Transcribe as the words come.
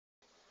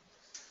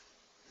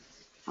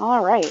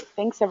All right.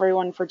 Thanks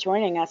everyone for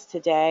joining us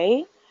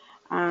today.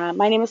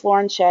 My name is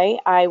Lauren Shea.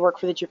 I work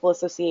for the Drupal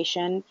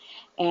Association,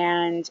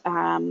 and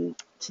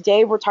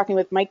today we're talking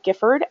with Mike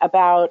Gifford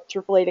about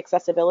Drupal 8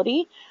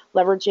 accessibility,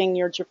 leveraging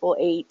your Drupal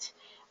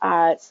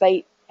 8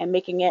 site and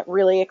making it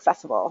really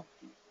accessible.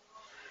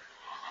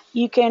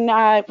 You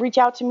can reach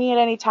out to me at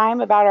any time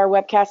about our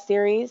webcast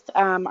series,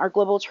 our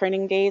Global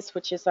Training Days,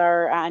 which is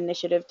our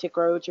initiative to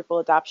grow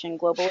Drupal adoption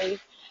globally.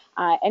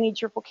 Any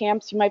Drupal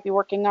camps you might be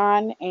working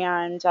on,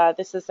 and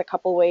this is a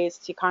couple ways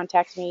to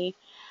contact me.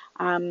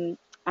 I'm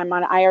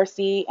on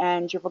IRC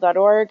and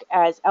Drupal.org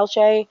as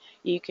Elshay.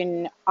 You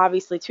can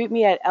obviously tweet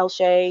me at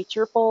Elshay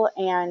Drupal,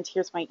 and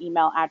here's my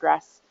email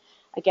address.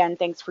 Again,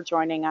 thanks for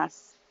joining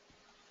us.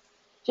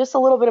 Just a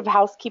little bit of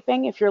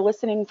housekeeping. If you're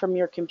listening from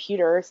your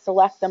computer,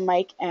 select the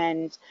mic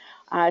and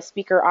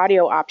speaker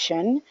audio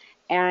option,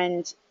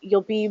 and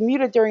you'll be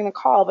muted during the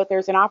call, but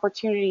there's an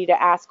opportunity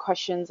to ask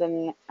questions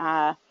and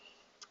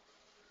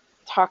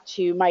talk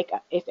to Mike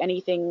if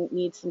anything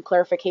needs some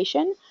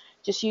clarification.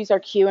 Just use our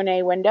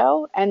Q&A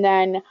window. And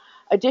then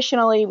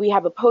additionally, we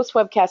have a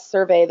post-webcast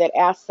survey that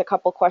asks a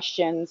couple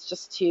questions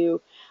just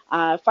to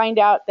find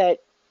out that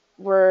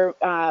we're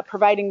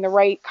providing the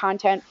right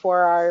content for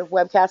our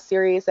webcast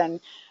series, and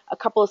a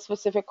couple of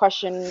specific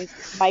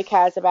questions Mike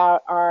has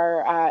about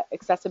our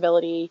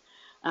accessibility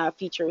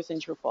features in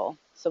Drupal.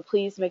 So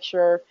please make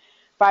sure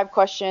 5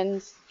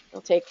 questions,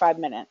 it'll take 5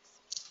 minutes.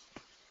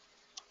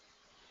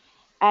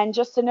 And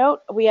just a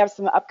note, we have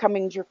some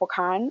upcoming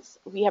DrupalCons.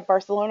 We have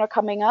Barcelona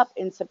coming up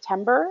in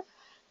September,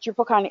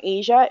 DrupalCon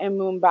Asia in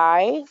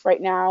Mumbai. Right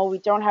now, we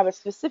don't have a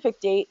specific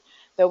date,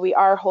 though we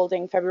are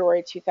holding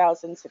February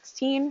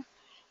 2016.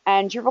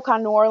 And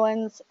DrupalCon New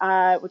Orleans,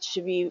 which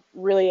should be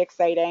really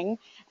exciting,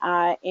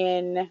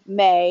 in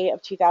May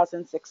of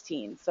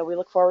 2016. So we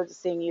look forward to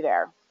seeing you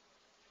there.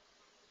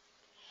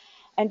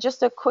 And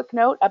just a quick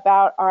note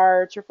about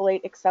our Drupal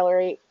 8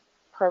 Accelerate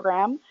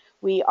program.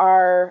 We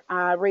are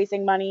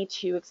raising money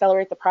to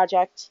accelerate the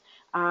project,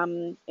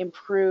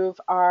 improve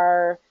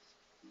our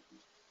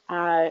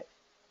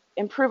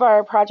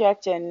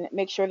project, and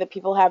make sure that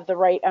people have the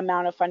right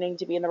amount of funding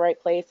to be in the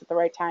right place at the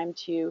right time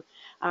to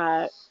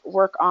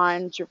work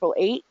on Drupal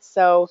 8.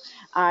 So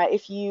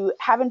if you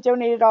haven't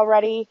donated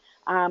already,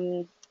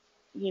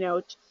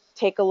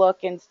 take a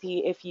look and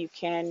see if you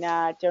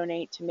can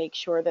donate to make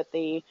sure that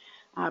the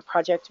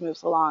project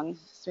moves along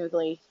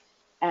smoothly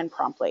and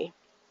promptly.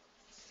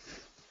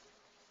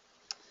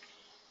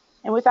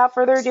 And without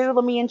further ado,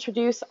 let me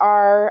introduce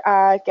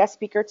our guest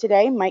speaker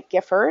today, Mike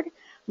Gifford.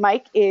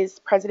 Mike is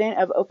president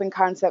of Open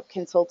Concept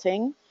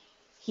Consulting.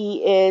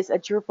 He is a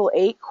Drupal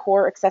 8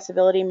 core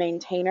accessibility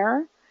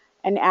maintainer,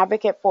 an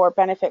advocate for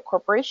benefit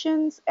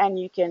corporations, and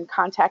you can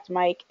contact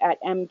Mike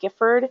at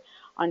mgifford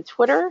on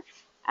Twitter,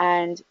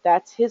 and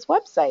that's his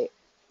website.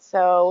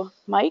 So,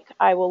 Mike,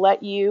 I will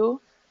let you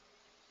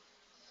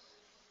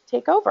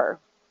take over.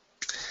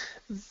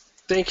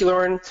 Thank you,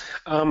 Lauren.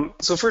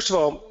 So first of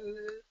all,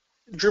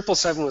 Drupal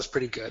 7 was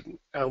pretty good.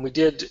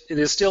 It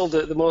is still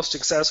the most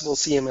accessible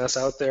CMS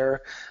out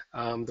there.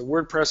 The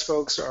WordPress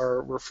folks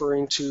are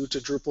referring to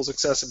Drupal's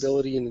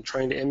accessibility and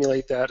trying to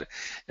emulate that,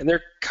 and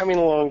they're coming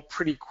along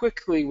pretty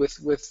quickly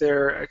with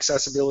their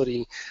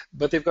accessibility,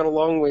 but they've got a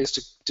long ways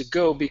to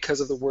go because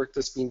of the work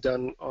that's being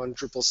done on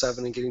Drupal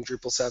 7 and getting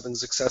Drupal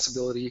 7's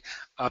accessibility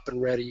up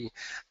and ready.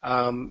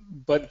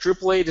 But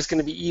Drupal 8 is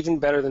going to be even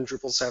better than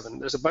Drupal 7.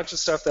 There's a bunch of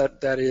stuff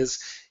that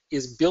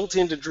is built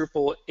into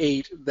Drupal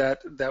 8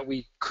 that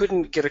we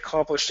couldn't get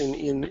accomplished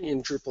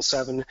in Drupal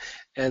 7,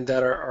 and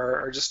that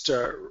are just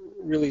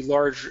really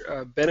large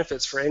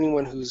benefits for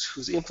anyone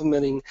who's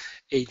implementing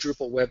a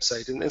Drupal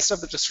website, and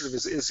stuff that just sort of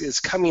is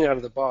coming out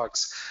of the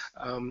box.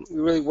 We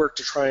really work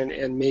to try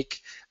and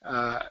make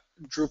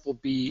Drupal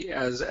be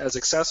as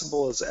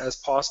accessible as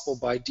possible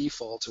by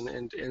default,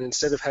 and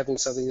instead of having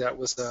something that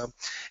was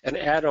an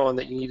add-on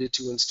that you needed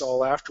to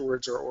install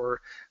afterwards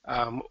or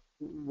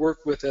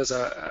work with as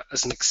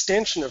an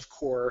extension of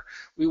core,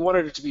 we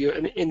wanted it to be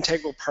an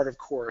integral part of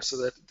core,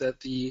 so that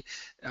the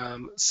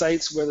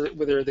sites,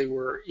 whether they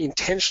were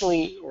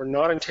intentionally or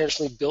not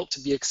intentionally built to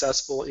be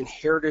accessible,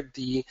 inherited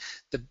the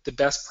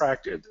best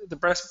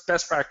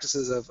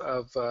practices of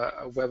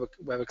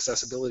web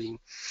accessibility.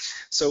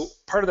 So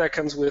part of that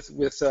comes with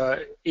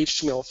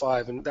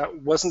HTML5, and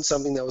that wasn't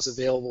something that was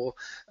available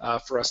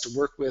for us to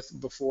work with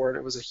before, and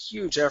it was a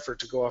huge effort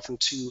to go off and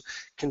to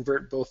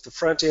convert both the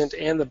front end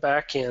and the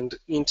back end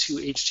into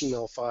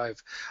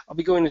HTML5. I'll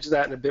be going into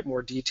that in a bit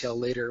more detail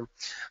later.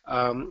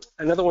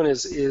 Another one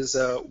is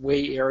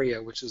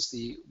WAI-ARIA, which is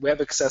the Web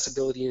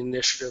Accessibility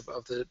Initiative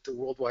of the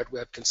World Wide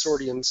Web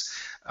Consortiums.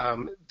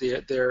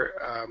 Their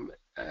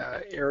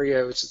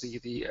area, which is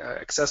the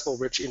accessible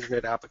rich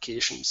internet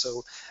application.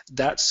 So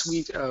that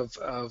suite of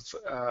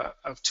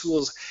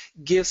tools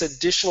gives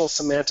additional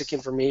semantic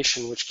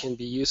information which can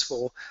be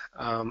useful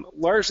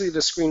largely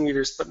to screen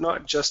readers, but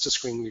not just to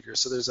screen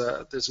readers. So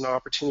there's an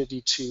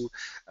opportunity to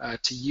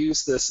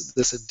use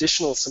this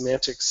additional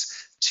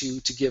semantics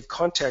to give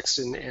context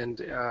and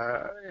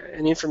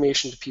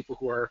information to people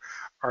who are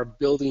are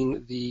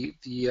building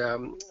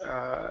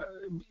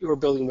or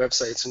building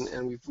websites,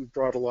 and we've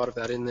brought a lot of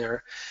that in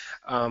there.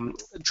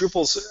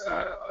 Drupal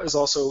is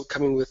also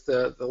coming with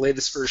the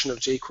latest version of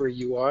jQuery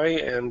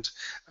UI, and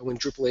when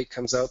Drupal 8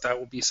 comes out, that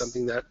will be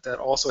something that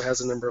also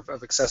has a number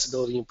of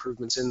accessibility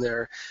improvements in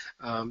there.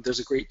 There's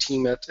a great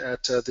team at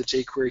the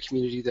jQuery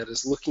community that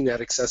is looking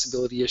at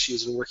accessibility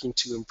issues and working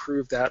to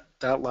improve that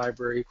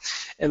library,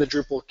 and the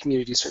Drupal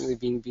community is certainly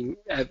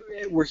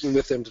working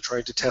with them to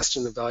try to test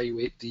and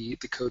evaluate the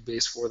code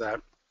base for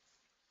that.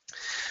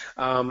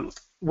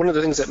 One of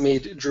the things that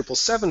made Drupal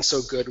 7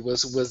 so good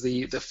was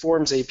the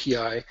Forms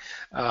API,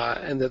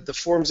 and the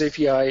Forms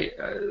API.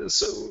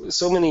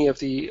 So many of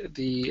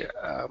the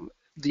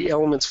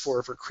elements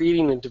for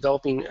creating and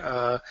developing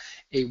a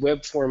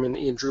web form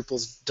in Drupal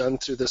is done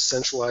through this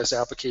centralized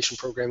application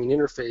programming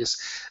interface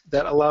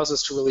that allows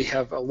us to really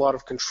have a lot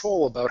of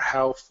control about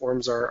how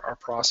forms are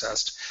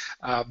processed.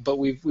 But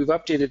we've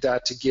updated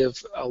that to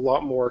give a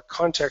lot more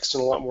context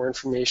and a lot more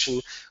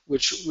information,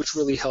 which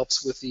really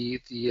helps with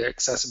the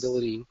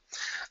accessibility.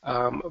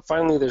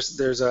 Finally,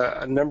 there's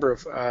a number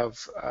of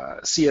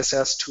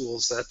CSS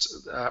tools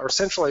or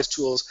centralized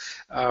tools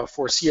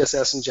for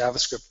CSS and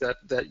JavaScript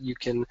that you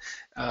can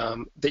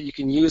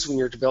use when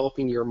you're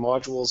developing your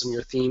modules and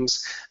your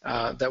themes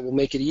that will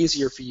make it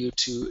easier for you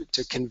to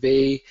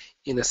convey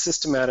in a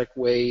systematic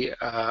way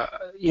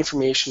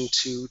information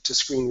to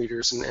screen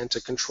readers and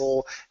to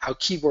control how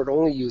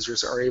keyboard-only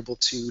users are able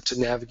to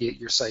navigate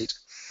your site.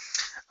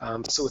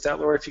 So with that,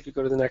 Laura, if you could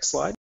go to the next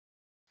slide.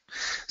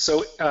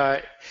 So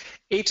A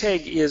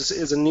tag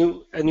is a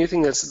new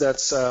thing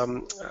that's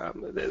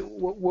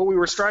what we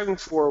were striving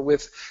for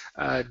with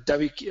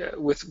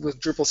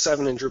Drupal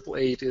 7 and Drupal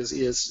 8 is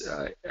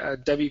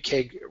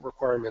WCAG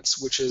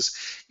requirements, which is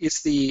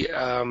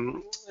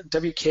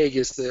WCAG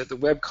is the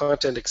Web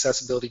Content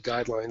Accessibility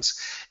Guidelines,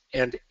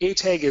 and A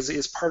tag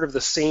is part of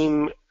the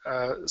same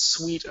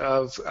suite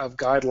of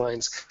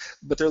guidelines,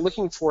 but they're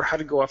looking for how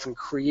to go off and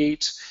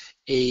create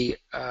an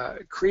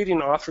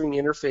authoring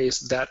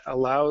interface that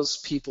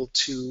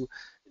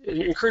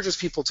encourages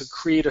people to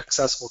create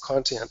accessible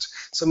content.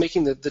 So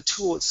making the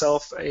tool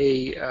itself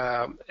a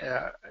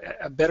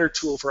better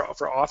tool for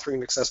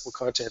authoring accessible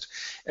content.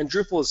 And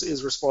Drupal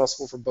is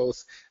responsible for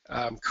both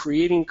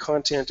creating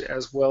content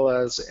as well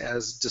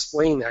as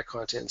displaying that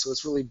content. So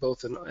it's really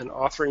both an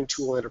authoring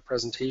tool and a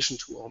presentation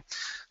tool.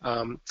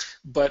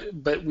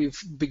 But we've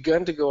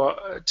begun to go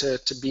to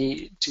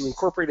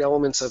incorporate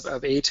elements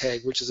of A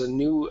tag, which is a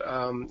new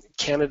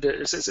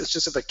candidate. It's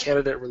just at the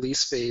candidate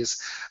release phase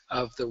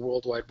of the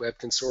World Wide Web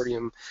Consortium.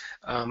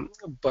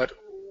 But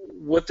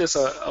what this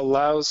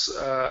allows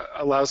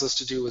us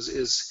to do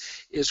is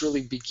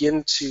really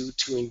begin to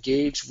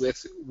engage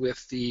with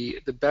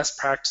the best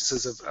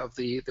practices of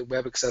the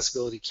web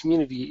accessibility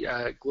community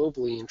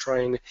globally, and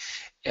try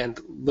and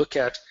look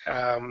at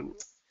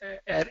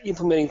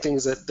implementing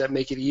things that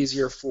make it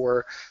easier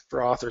for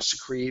authors to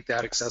create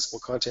that accessible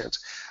content.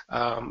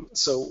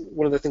 So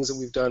one of the things that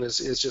we've done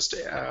is just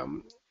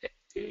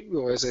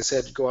as I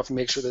said, go off and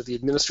make sure that the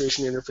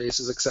administration interface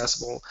is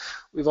accessible.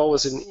 We've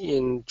always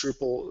in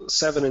Drupal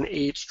 7 and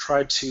 8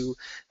 tried to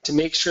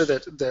make sure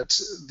that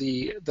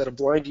a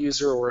blind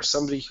user or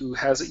somebody who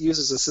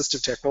uses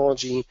assistive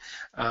technology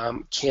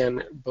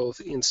can both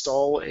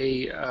install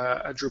a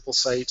Drupal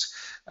site,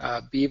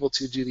 be able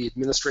to do the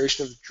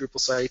administration of the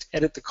Drupal site,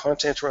 edit the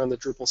content around the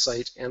Drupal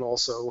site, and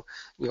also,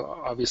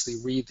 obviously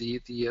read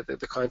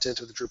the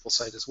content of the Drupal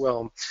site as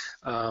well.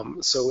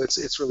 So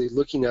it's really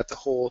looking at the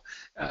whole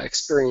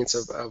experience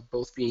of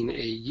both being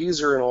a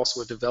user and also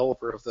a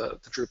developer of the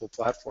Drupal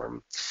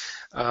platform.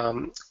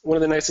 One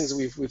of the nice things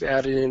that we've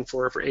added in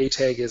for A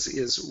tag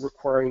is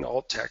requiring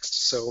alt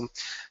text. So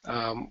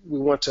we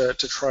want to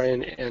try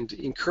and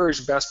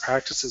encourage best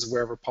practices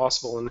wherever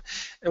possible. And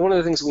one of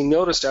the things we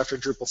noticed after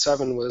Drupal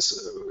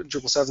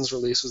 7's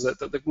release was that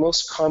the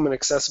most common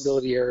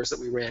accessibility errors that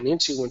we ran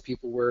into when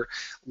people were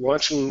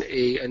launching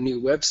a new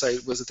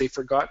website was that they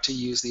forgot to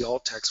use the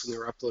alt text when they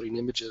were uploading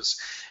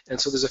images. And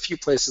so there's a few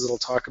places that'll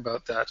talk about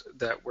that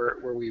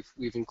where we've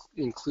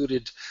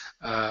included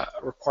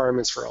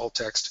requirements for alt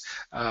text,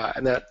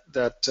 and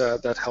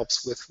that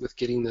helps with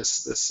getting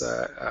this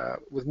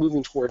with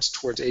moving towards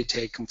A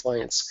tag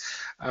compliance.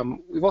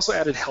 We've also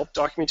added help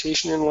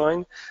documentation in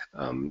line.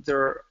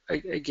 There are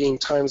again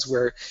times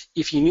where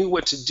if you knew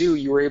what to do,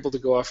 you were able to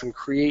go off and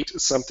create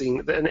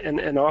something, and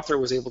an author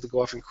was able to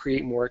go off and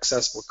create more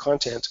accessible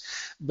content.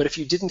 But if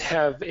you didn't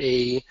have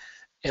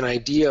an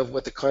idea of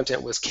what the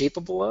content was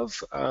capable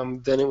of,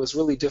 then it was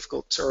really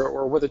difficult,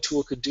 or what the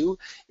tool could do.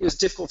 It was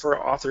difficult for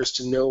authors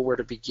to know where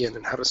to begin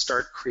and how to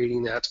start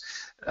creating that,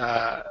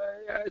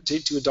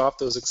 to adopt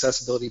those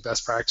accessibility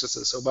best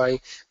practices. So by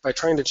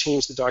trying to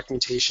change the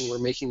documentation, we're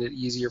making it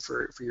easier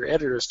for your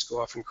editors to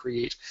go off and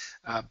create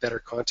better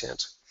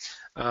content.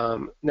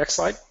 Next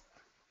slide.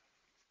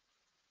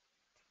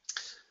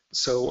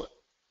 So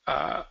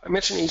I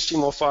mentioned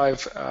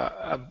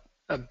HTML5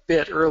 a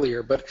bit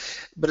earlier, but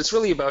it's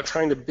really about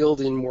trying to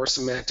build in more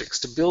semantics,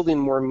 to build in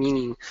more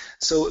meaning.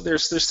 So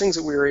there's things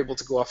that we were able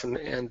to go off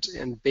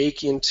and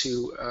bake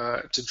into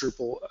to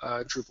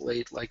Drupal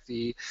 8, like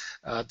the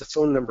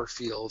phone number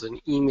field and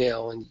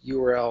email and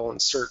URL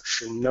and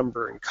search and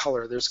number and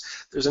color.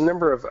 There's a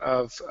number of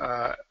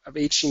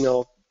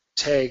HTML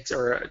tags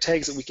or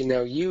tags that we can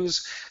now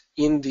use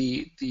in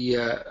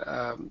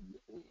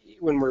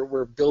when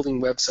we're building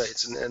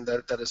websites, and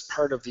that is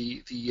part of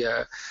the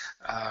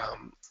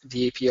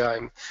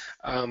API.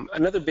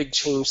 Another big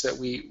change that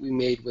we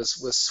made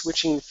was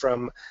switching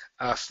from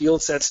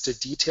field sets to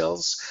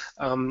details.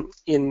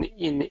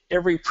 In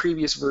every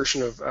previous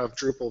version of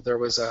Drupal, there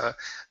was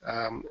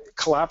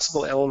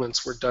collapsible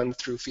elements were done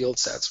through field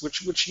sets,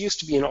 which used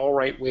to be an all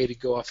right way to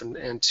go off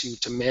and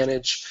to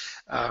manage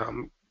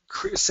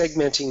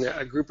segmenting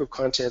a group of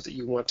content that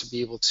you want to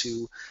be able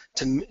to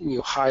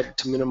hide,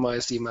 to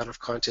minimize the amount of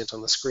content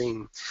on the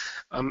screen.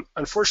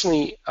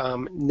 Unfortunately,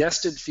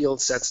 nested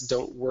field sets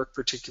don't work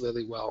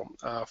particularly well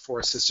for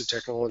assistive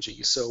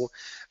technology. So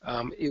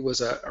it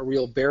was a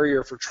real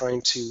barrier for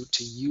trying to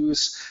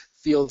use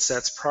field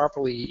sets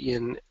properly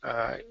in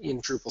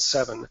Drupal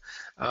 7.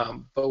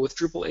 But with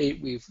Drupal 8,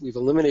 we've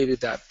eliminated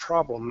that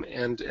problem,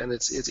 and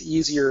it's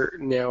easier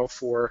now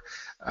for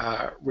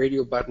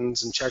radio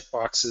buttons and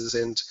checkboxes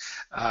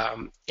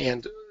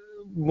and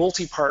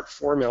multi-part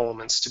form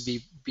elements to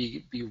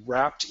be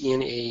wrapped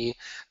in a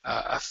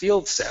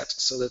field set,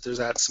 so that there's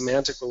that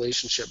semantic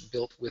relationship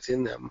built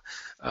within them.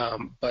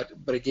 But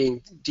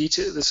again,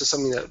 this is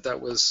something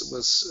that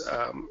was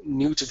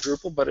new to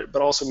Drupal,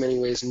 but also in many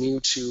ways new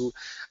to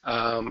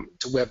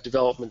web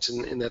development,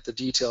 in that the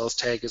details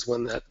tag is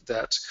one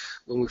that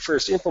when we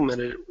first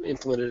implemented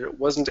it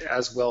wasn't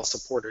as well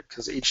supported,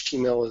 because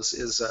HTML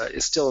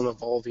is still an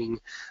evolving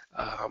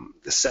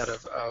set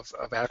of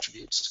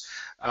attributes.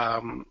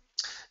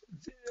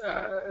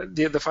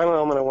 The final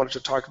element I wanted to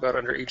talk about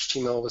under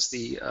HTML was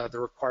the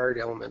required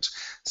element.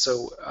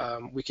 So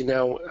we can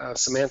now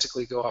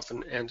semantically go off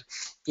and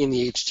in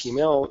the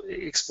HTML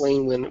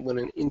explain when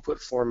an input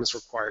form is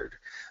required.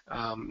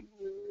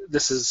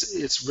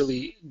 It's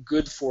really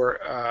good for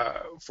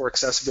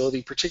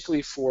accessibility,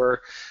 particularly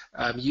for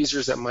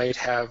users that might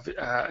have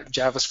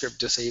JavaScript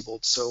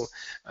disabled. So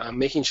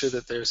making sure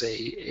that there's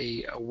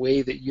a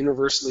way that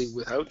universally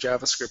without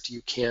JavaScript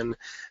you can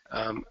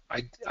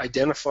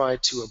identify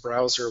to a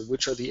browser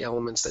which are the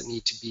elements that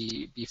need to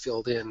be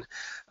filled in.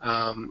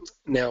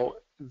 Now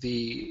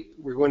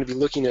we're going to be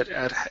looking at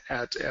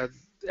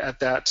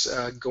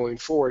that going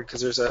forward,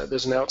 because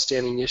there's an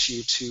outstanding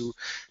issue to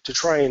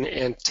try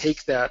and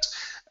take that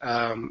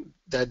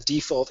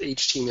default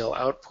HTML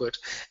output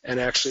and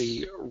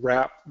actually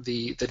wrap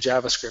the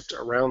JavaScript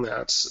around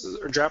that,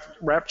 or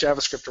wrap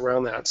JavaScript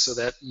around that, so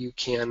that you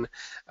can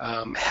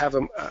have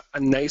a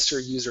nicer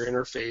user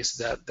interface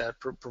that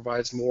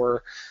provides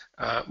more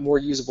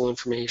usable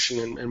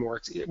information and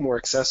more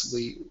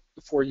accessibly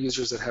for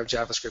users that have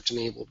JavaScript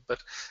enabled. But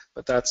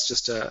that's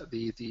just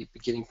the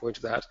beginning point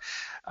of that.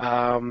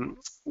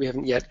 We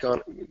haven't yet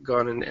gone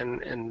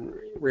and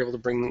we're able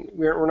to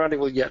we're not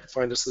able to yet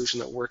find a solution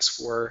that works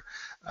for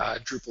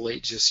Drupal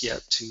 8 just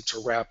yet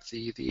to wrap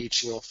the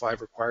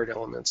HTML5 required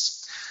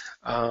elements.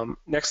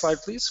 Next slide,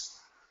 please.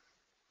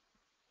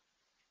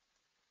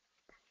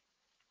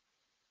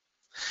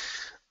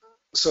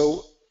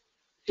 So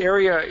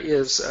ARIA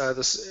is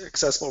this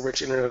accessible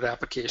rich internet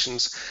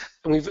applications,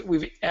 and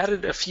we've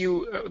added a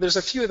few. There's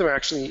a few of them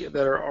actually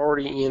that are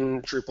already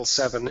in Drupal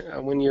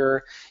 7. When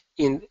you're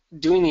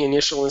doing the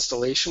initial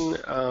installation,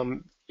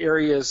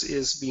 ARIA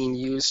is being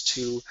used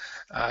to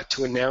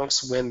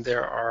announce when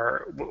there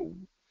are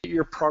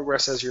your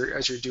progress as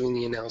you're doing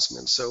the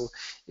announcement. So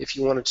if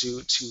you wanted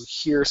to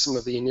hear some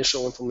of the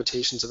initial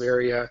implementations of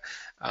ARIA,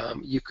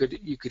 you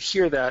could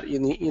hear that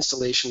in the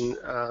installation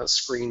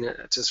screen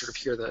to sort of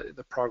hear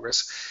the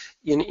progress.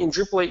 In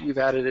Drupal 8, we've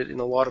added it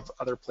in a lot of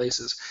other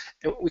places,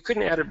 and we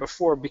couldn't add it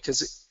before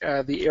because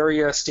the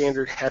ARIA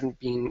standard hadn't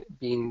been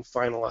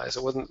finalized.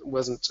 It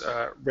wasn't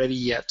ready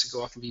yet to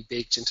go off and be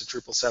baked into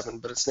Drupal 7,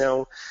 but it's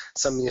now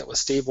something that was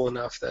stable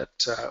enough that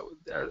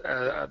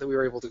that we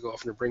were able to go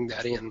off and bring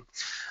that in.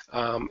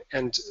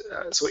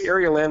 So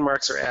ARIA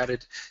landmarks are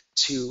added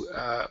to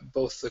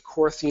both the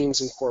core themes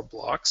and core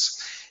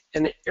blocks.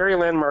 And ARIA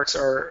landmarks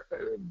are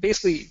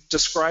basically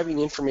describing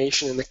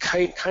information and the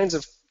kinds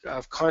of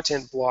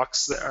content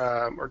blocks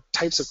or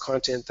types of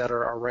content that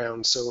are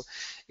around. So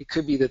it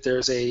could be that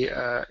there's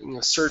a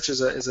search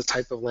is a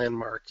type of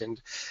landmark,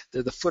 and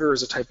the footer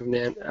is a type of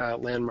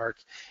landmark,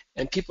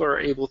 and people are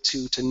able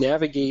to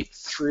navigate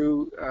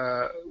through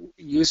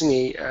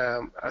using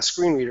a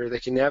screen reader. They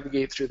can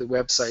navigate through the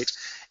website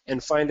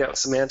and find out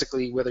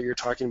semantically whether you're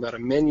talking about a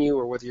menu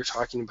or whether you're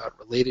talking about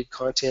related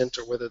content,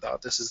 or whether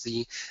this is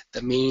the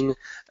main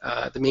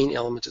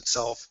element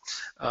itself.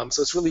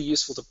 So it's really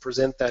useful to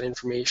present that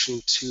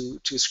information to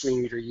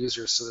screen reader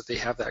users so that they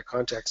have that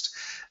context.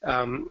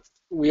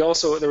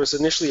 There was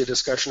initially a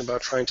discussion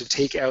about trying to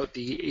take out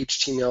the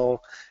HTML,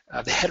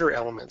 the header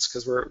elements,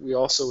 because we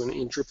also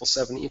in Drupal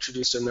 7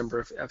 introduced a number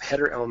of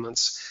header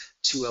elements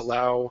to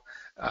allow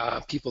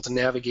people to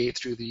navigate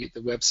through the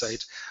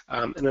website.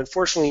 And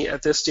unfortunately,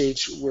 at this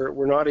stage,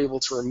 we're not able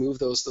to remove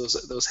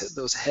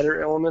those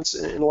header elements.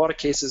 In a lot of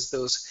cases,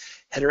 those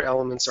header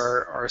elements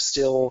are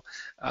still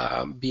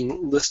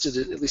being listed,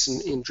 at least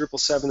in Drupal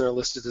 7, they're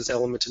listed as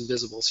element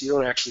invisible. So you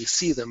don't actually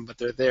see them, but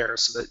they're there,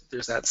 so that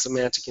there's that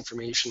semantic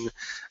information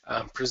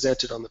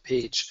presented on the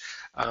page.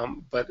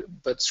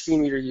 But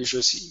screen reader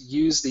users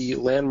use the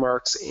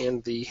landmarks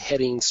and the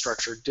heading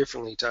structure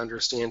differently to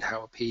understand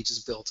how a page is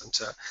built and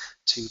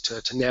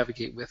to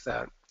navigate with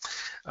that.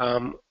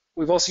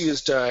 We've also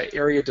used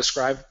ARIA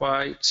described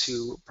by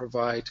to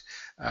provide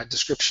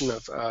description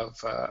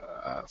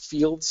of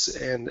fields,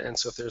 and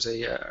so if there's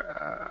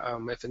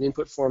if an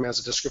input form has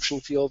a description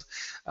field,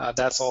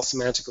 that's all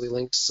semantically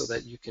linked so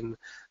that you can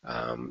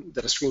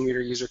that a screen reader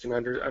user can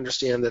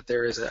understand that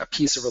there is a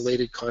piece of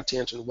related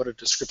content and what a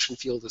description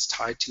field is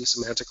tied to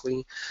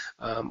semantically,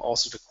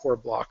 also to core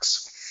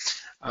blocks.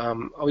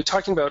 I'll be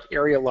talking about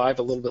ARIA Live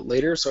a little bit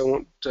later, so I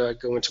won't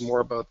go into more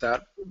about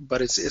that,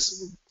 but it's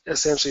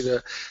essentially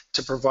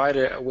to provide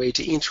a way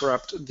to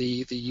interrupt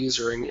the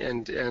user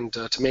and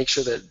to make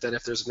sure that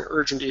if there's an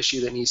urgent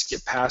issue that needs to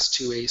get passed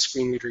to a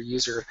screen reader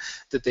user,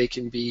 that they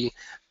can be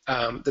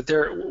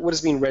what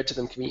is being read to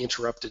them can be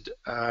interrupted.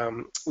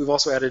 We've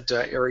also added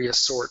ARIA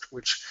Sort,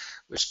 which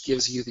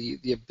gives you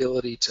the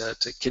ability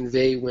to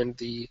convey when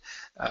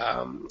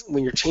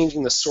you're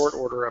changing the sort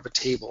order of a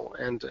table,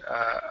 and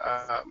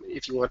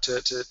if you want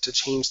to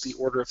change the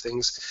order of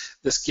things,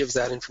 this gives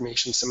that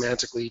information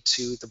semantically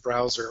to the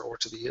browser or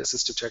to the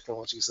assistive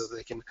technology so that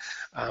they can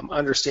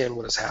understand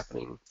what is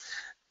happening.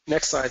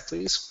 Next slide,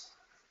 please.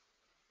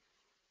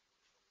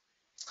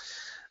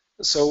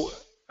 So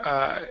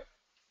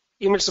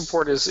image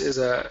support is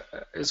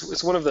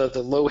one of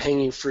the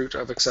low-hanging fruit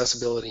of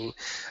accessibility.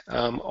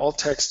 Alt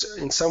text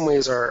in some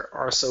ways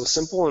are so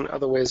simple, and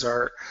other ways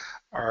are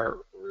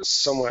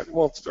somewhat,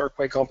 well, are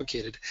quite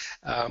complicated.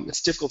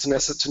 It's difficult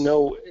to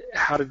know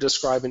how to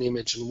describe an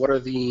image and what are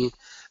the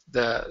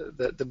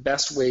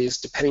best ways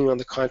depending on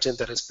the content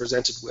that it's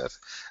presented with,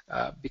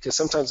 because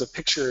sometimes a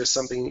picture is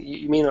something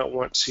you may not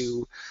want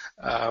to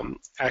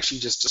actually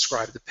just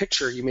describe the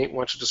picture. You may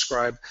want to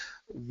describe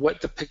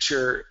what the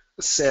picture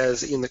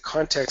says in the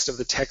context of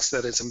the text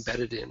that it's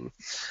embedded in.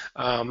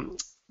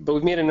 But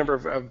we've made a number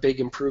of big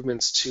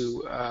improvements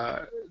to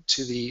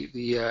the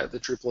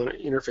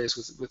Drupal interface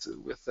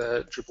with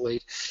Drupal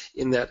 8,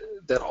 in that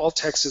alt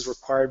text is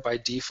required by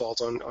default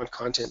on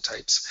content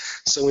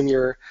types. So when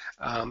you're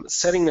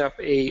setting up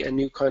a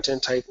new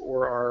content type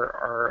or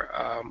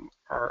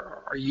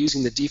are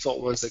using the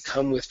default ones that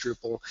come with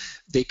Drupal,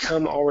 they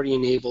come already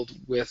enabled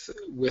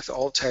with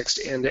alt text,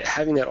 and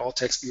having that alt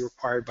text be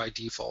required by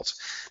default.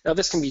 Now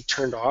this can be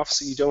turned off,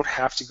 so you don't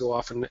have to go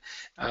off and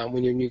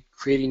when you're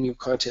creating new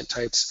content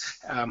types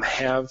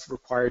have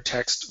required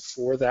text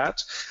for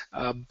that,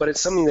 but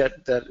it's something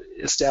that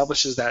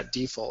establishes that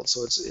default.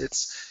 So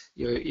it's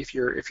you know, if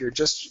you're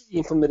just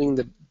implementing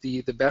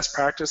the best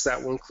practice,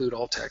 that will include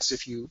alt text.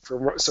 If you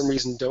for some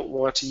reason don't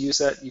want to use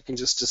that, you can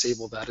just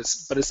disable that.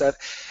 But it's that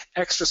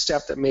extra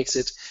step that makes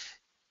it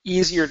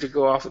easier to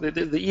go off.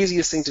 The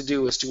easiest thing to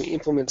do is to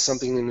implement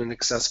something in an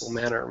accessible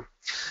manner.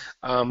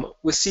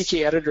 With CK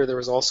Editor, there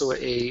was also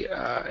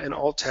an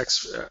alt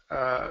text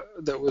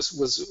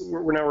that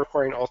we're now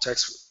requiring alt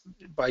text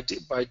by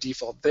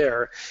default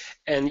there,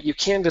 and you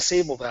can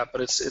disable that, but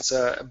it's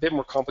a bit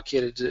more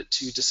complicated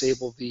to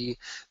disable the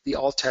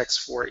alt text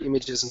for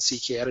images in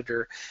CK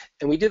Editor,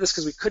 and we did this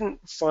because we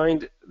couldn't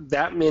find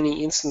that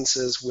many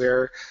instances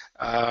where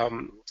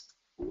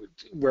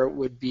it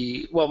would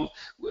be, well,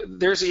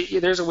 there's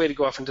a way to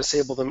go off and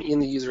disable them in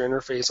the user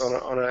interface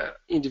on an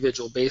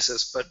individual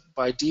basis, but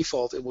by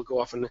default it will go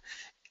off and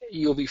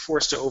you'll be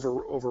forced to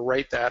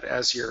overwrite that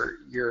as you're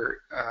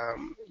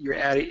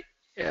adding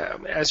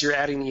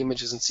the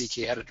images in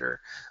CK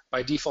Editor.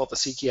 By default, the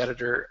CK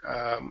Editor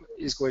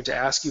is going to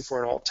ask you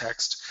for an alt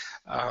text,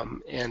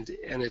 and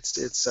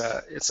it's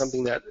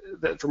something that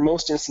for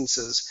most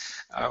instances,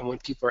 when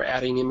people are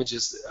adding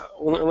images,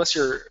 unless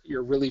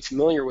you're really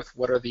familiar with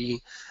what are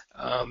the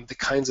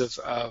kinds of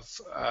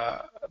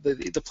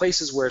the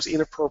places where it's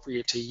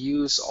inappropriate to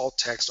use alt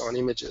text on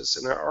images,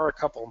 and there are a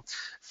couple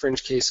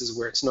fringe cases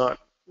where it's not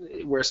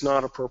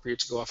appropriate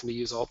to go off and to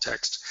use alt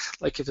text,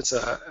 like if it's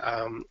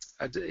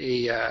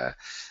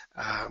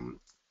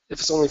if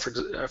it's only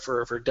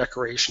for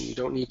decoration, you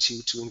don't need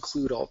to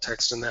include alt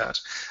text in that.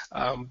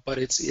 But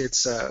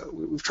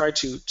we've tried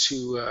to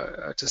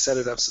set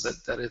it up so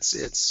that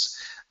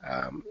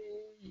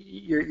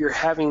you're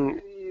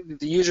having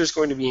the user is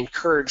going to be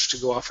encouraged to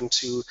go off and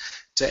to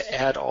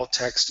add alt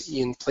text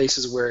in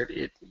places where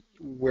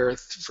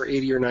for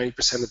 80 or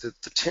 90% of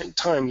the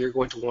time you're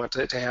going to want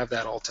to have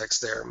that alt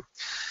text there.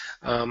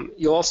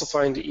 You'll also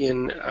find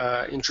in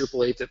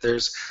Drupal 8 that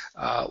there's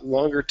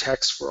longer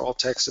text for alt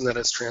text and that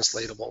it's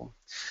translatable.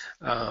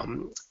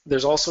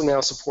 There's also now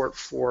support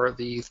for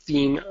the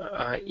theme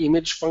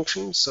image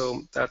function,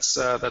 so that's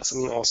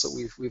something also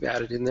we've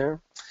added in there.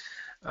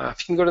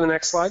 If you can go to the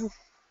next slide.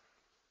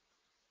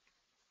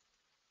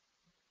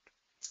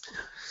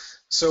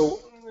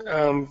 So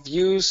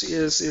Views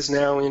is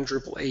now in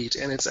Drupal 8,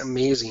 and it's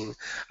amazing.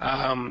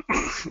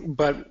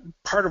 But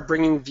part of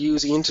bringing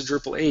Views into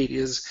Drupal 8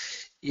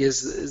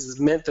 is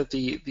meant that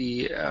the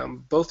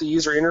both the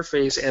user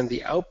interface and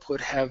the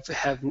output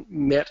have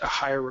met a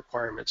higher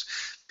requirement,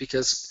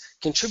 because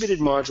contributed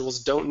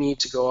modules don't need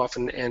to go off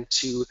and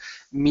to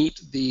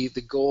meet the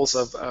goals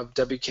of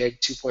WCAG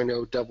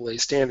 2.0 AA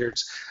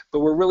standards, but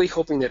we're really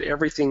hoping that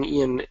everything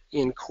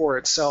in core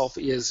itself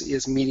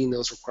is meeting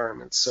those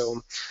requirements.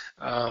 So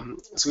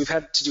we've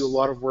had to do a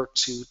lot of work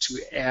to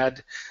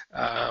add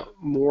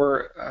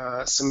more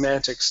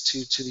semantics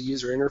to the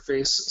user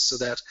interface so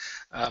that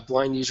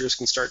blind users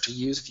can start to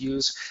use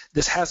Views.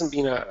 This hasn't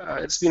been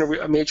it's been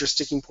a major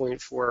sticking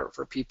point for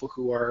people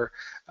who are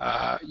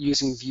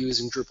using Views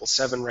in Drupal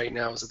 7 right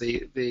now. So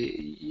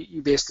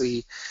you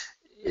basically,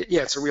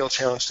 yeah, it's a real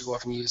challenge to go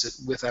off and use it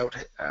without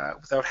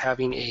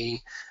having a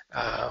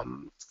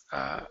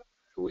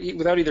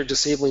without either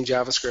disabling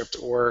JavaScript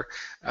or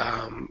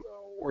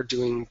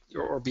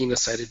being a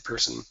sighted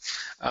person.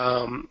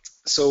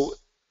 So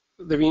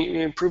the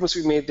improvements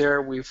we've made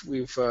there,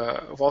 we've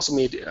also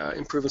made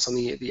improvements on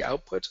the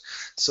output.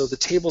 So the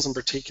tables in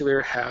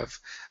particular have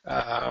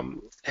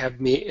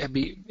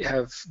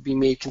been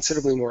made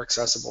considerably more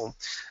accessible.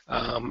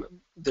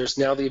 There's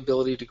now the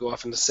ability to go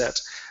off and to set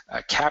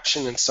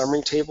caption and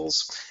summary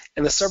tables.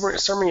 And the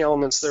summary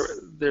elements,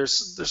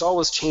 there's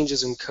always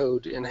changes in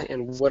code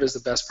and what is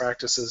the best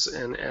practices.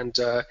 And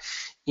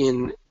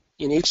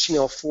in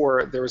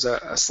HTML4, there was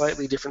a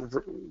slightly different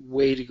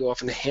way to go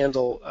off and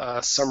handle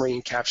summary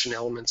and caption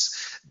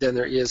elements than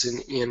there is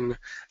in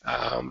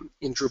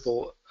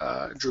Drupal,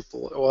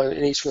 well,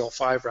 in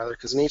HTML5 rather,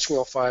 because in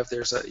HTML5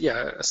 there's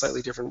a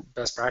slightly different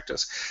best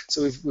practice.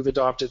 So we've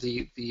adopted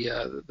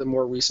the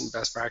more recent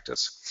best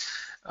practice.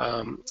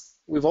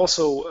 We've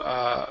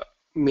also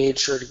made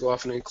sure to go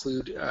off and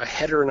include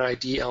header and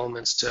ID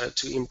elements to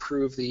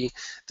improve the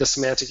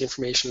semantic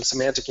information, the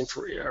semantic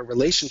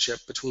relationship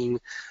between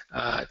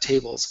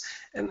tables.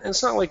 And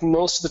it's not like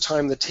most of the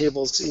time the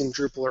tables in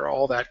Drupal are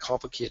all that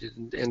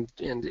complicated, and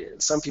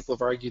some people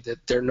have argued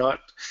that they're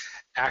not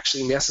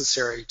actually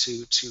necessary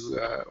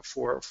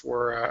for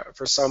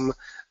some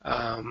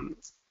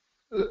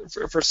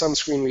for some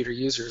screen reader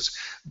users,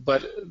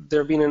 but there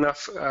have been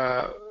enough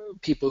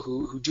people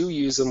who do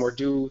use them or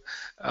do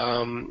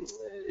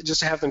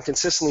just to have them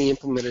consistently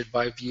implemented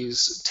by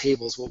Views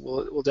tables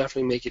will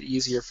definitely make it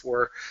easier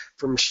for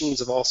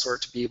machines of all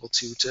sorts to be able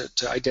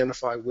to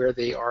identify where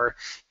they are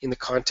in the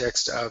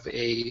context of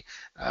a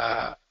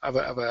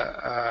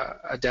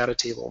data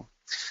table.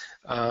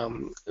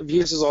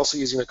 Views is also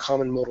using a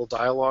common modal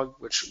dialog,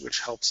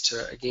 which helps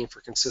to, again,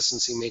 for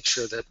consistency, make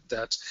sure that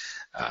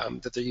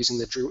they're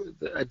using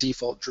a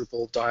default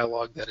Drupal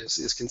dialog that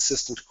is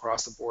consistent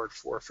across the board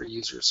for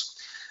users.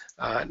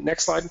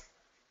 Next slide.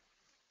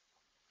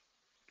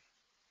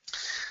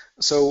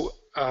 So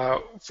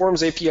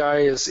Forms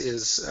API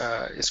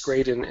is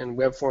great, and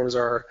web forms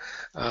are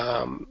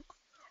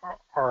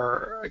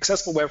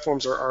accessible. Web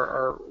forms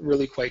are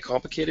really quite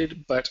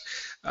complicated, but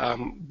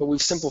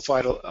we've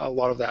simplified a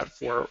lot of that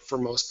for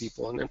most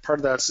people, and part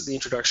of that's the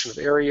introduction of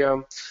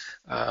ARIA.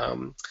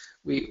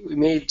 We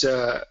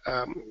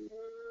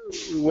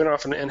went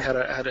off and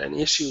had an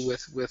issue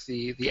with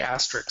the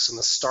asterisk and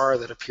the star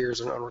that appears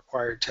in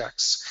unrequired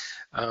text.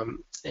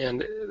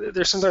 And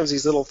there's sometimes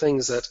these little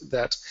things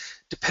that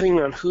depending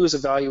on who is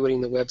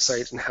evaluating the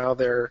website and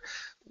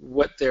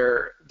what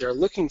they're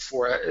looking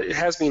for, it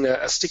has been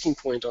a sticking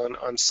point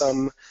on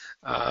some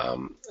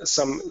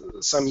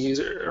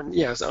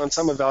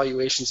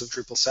evaluations of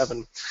Drupal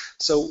 7.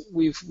 So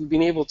we've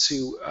been able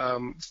to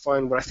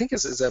find what I think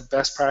is a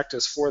best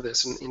practice for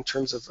this in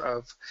terms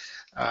of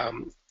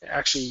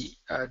actually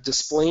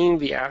displaying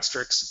the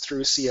asterisks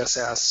through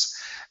CSS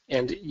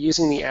and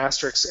using the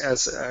asterisks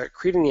as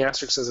creating the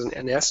asterisks as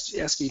an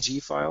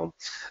SVG file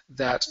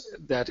that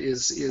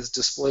is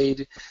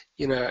displayed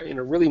in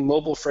a really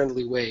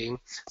mobile-friendly way,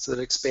 so that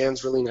it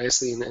expands really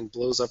nicely and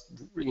blows up,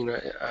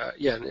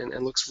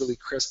 and looks really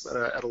crisp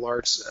at a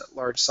large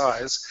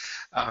size.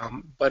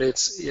 But it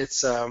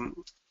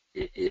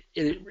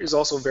is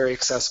also very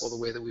accessible the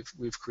way that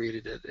we've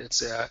created it.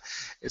 It's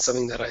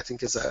something that I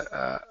think is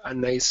a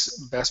nice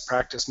best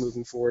practice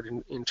moving forward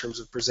in terms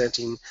of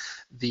presenting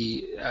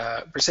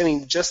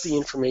just the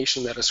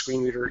information that a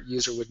screen reader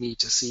user would need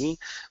to see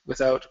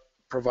without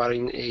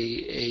providing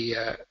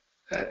an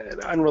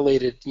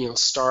unrelated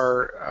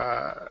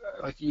star.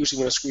 Like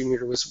usually when a screen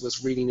reader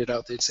was reading it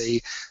out, they'd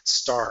say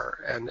star,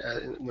 and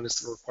when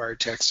it's the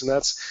required text, and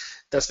that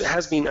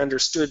has been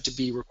understood to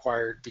be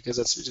required because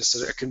that's just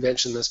a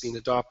convention that's being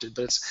adopted,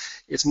 but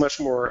it's much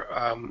more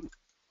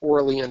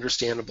orally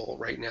understandable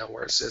right now,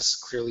 where it's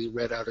just clearly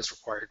read out as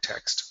required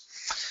text.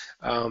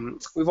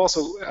 We've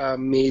also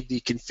made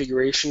the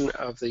configuration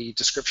of the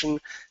description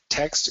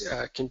text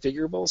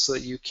configurable, so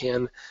that you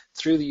can,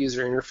 through the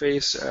user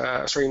interface,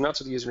 not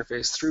through the user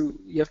interface,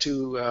 you have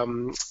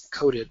to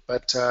code it,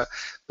 but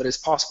it's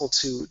possible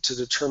to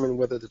determine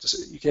whether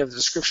you can have the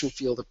description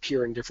field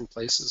appear in different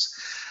places.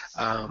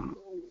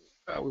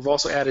 we've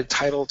also added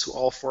title to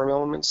all form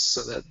elements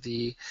so that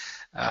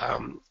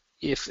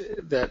if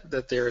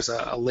there's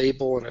a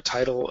label and a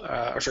title,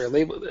 a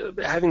label,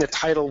 having a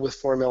title with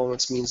form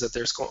elements means that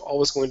there's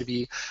always going to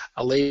be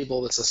a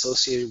label that's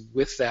associated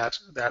with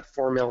that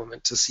form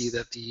element to see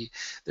that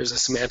there's a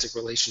semantic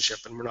relationship,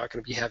 and we're not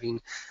going to be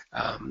having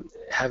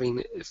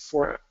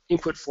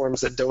input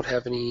forms that don't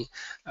have any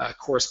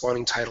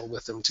corresponding title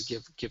with them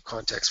to give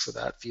context for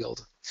that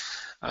field.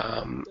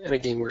 And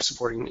again, we're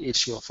supporting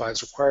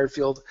HTML5's required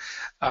field.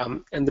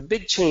 And the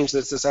big change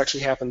that's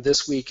actually happened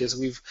this week is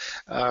we've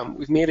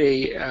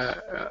made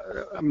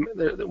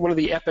one of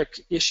the epic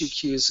issue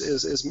queues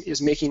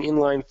is making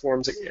inline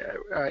forms,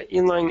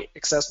 inline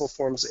accessible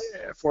forms,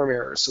 form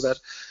errors, so that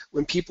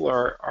when people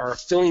are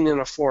filling in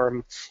a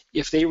form,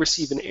 if they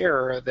receive an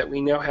error, that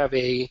we now have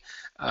an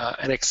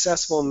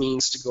accessible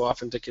means to go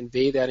off and to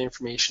convey that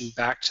information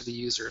back to the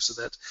user,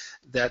 so that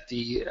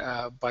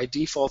by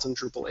default in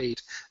Drupal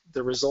 8,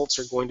 the results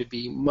are going to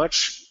be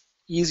much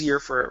easier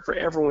for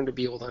everyone to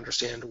be able to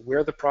understand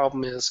where the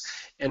problem is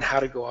and how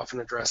to go off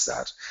and address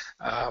that.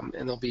 And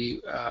there'll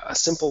be a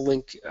simple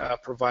link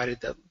provided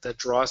that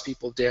draws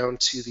people down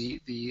to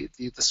the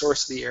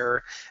source of the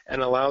error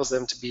and allows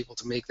them to be able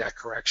to make that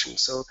correction.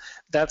 So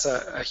that's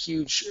a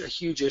huge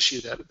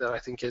issue that I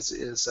think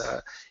is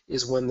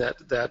one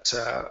that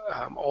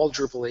all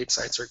Drupal 8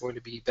 sites are going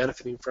to be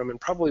benefiting from, and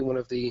probably one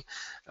of the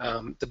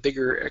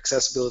bigger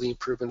accessibility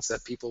improvements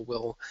that people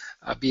will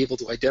be able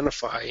to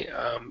identify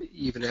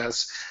even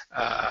as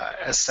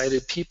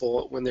sighted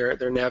people when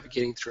they're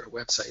navigating through a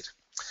website.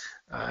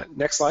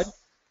 Next slide.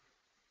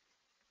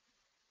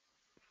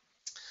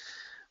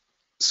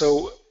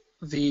 So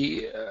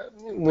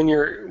when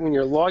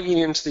you're logging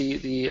into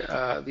the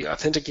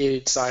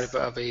authenticated side of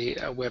a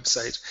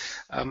website,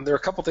 there are a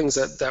couple things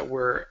that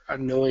were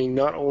annoying,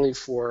 not only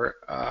for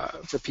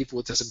people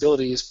with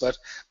disabilities, but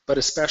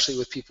especially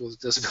with people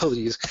with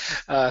disabilities.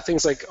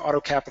 Things like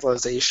auto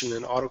capitalization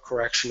and auto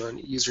correction on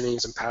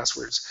usernames and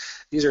passwords.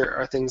 These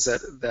are things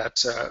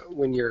that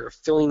when you're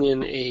filling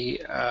in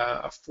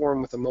a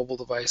form with a mobile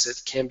device,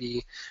 it can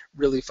be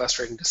really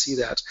frustrating to see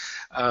that.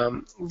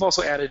 We've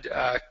also added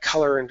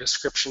color and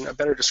description, a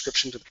better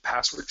description to the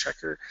password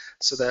checker,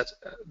 so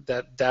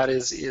that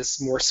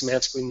is more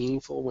semantically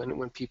meaningful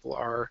when people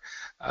are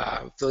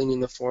filling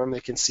in the form. They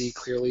can see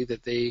clearly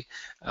that they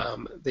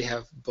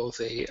have both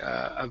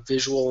a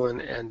visual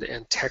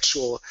and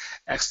textual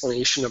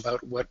explanation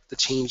about what the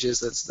change is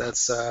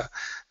that's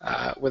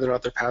whether or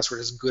not their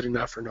password is good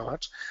enough or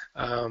not.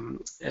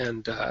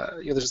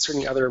 There's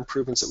certainly other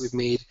improvements that we've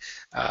made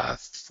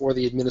for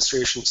the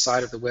administration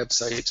side of the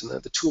website,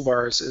 and the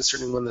toolbars is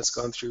certainly one that's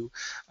gone through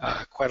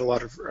quite a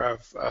lot of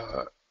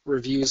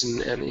reviews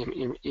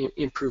and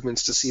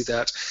improvements to see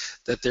that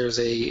there's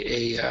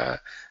a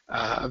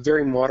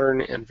very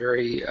modern and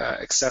very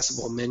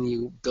accessible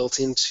menu built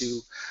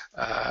into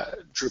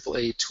Drupal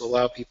 8 to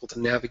allow people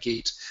to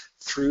navigate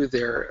through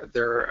their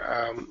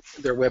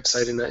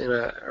website in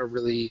a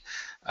really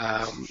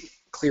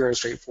clear and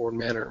straightforward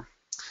manner.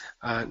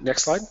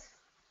 Next slide.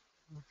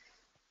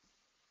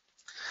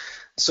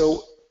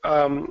 So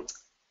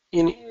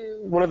in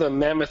one of the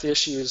mammoth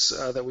issues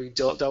that we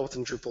dealt with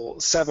in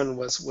Drupal 7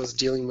 was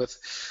dealing with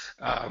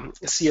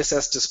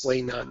CSS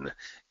display none,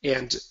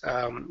 and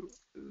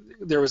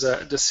there was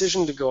a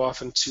decision to go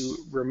off and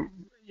to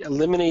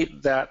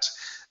eliminate that,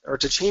 or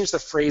to change the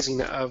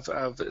phrasing of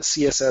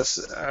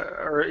CSS,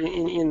 or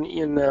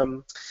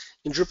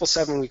in Drupal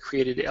 7 we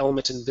created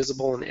element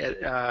invisible and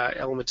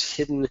element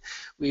hidden.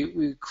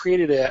 We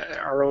created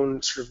our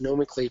own sort of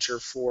nomenclature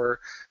for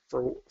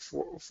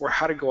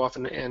how to go off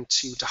and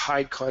to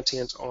hide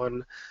content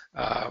on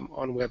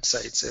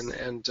websites,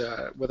 and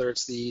whether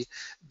it's the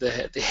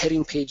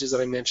heading pages that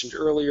I mentioned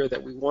earlier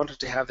that we wanted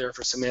to have there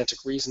for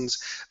semantic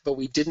reasons, but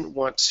we didn't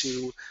want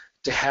to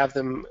have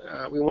them,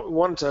 we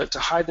wanted to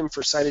hide them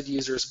for sighted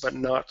users, but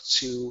not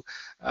to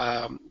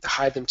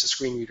hide them to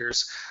screen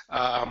readers.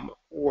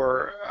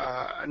 Or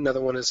another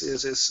one is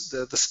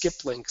the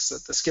skip links.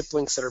 The skip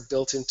links that are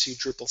built into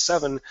Drupal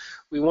 7,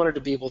 we wanted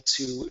to be able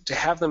to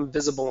have them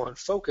visible on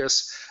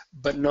focus,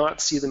 but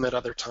not see them at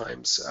other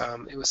times.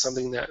 It was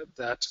something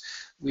that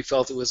we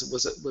felt it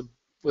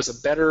was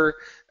a better,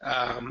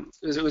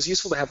 it was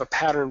useful to have a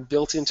pattern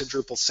built into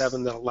Drupal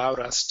 7 that allowed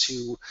us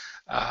to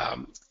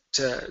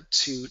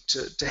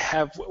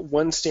have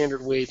one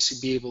standard way to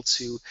be able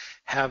to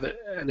have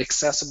an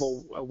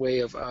accessible way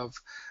of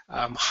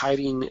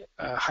hiding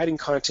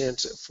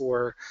content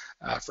for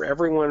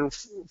everyone,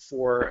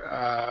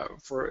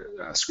 for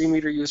screen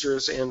reader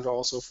users, and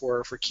also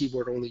for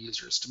keyboard only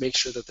users, to make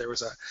sure that there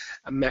was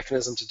a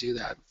mechanism to do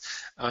that.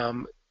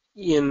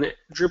 In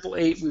Drupal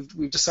 8,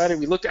 we've decided,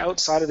 we looked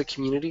outside of the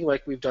community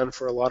like we've done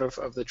for a lot of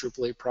the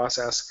Drupal 8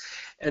 process,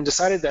 and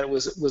decided that it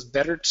was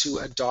better to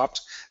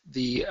adopt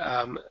the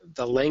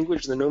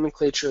language, the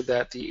nomenclature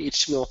that the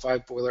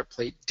HTML5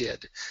 boilerplate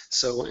did.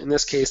 So in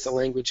this case, the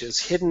language is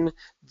hidden,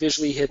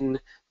 visually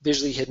hidden,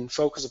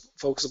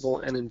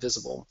 focusable, and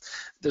invisible.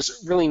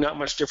 There's really not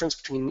much difference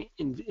between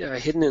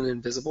hidden and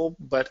invisible,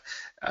 but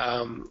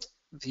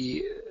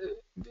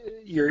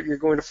you're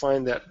going to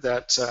find that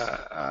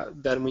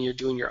when you're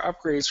doing your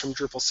upgrades from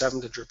Drupal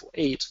 7 to Drupal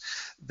 8,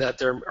 that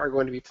there are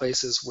going to be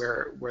places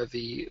where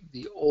the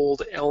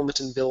old element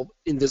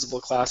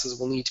invisible classes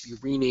will need to be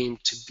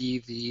renamed to be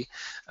the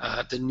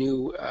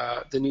new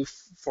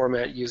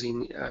format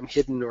using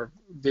hidden or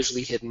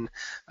visually hidden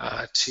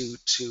to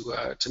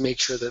make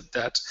sure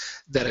that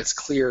it's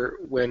clear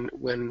when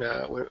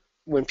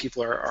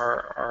people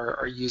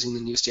are using the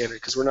new standard,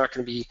 because we're not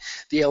going to be,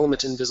 the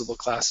element invisible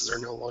classes are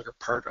no longer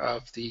part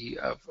of the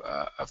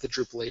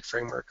Drupal 8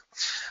 framework.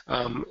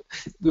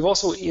 We've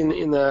also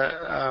in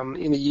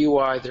the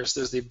UI there's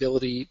the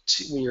ability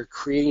to, when you're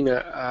creating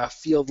a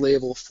field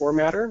label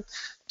formatter,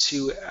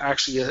 to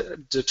actually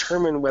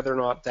determine whether or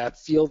not that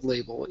field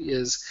label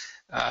is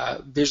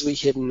visually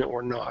hidden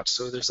or not.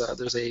 So there's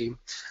a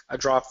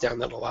drop down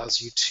that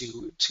allows you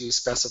to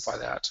specify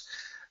that.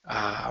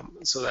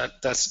 So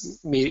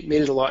that's made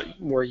it a lot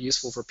more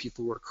useful for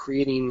people who are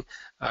creating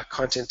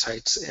content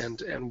types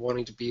and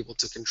wanting to be able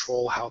to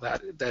control how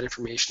that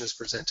information is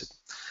presented.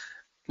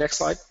 Next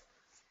slide.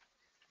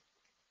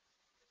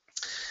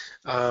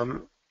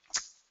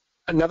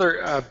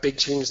 Another big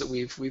change that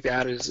we've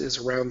added is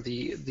around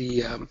the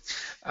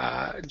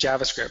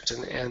JavaScript,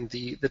 and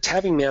the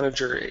tabbing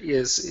manager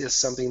is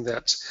something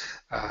that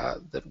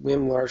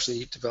Wim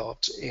largely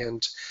developed,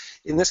 and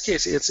in this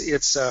case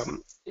it's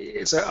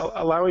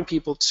allowing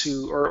people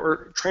to,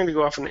 or trying to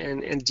go off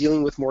and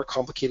dealing with more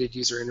complicated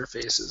user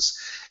interfaces,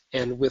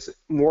 and with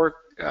more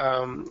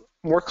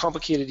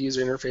complicated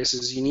user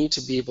interfaces you need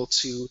to be able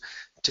to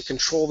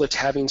control the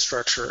tabbing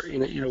structure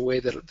in a way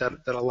that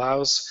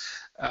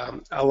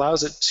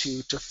allows it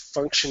to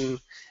function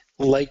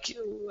like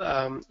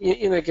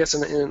in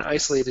an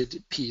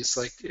isolated piece,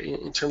 like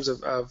in terms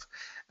of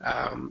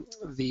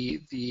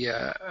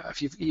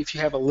if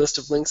you have a list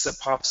of links that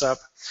pops up,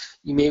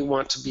 you may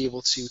want to be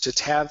able to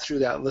tab through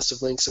that list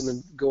of links and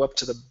then go up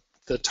to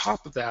the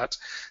top of that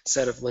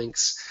set of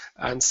links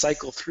and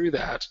cycle through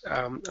that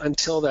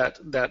until that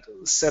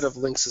set of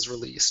links is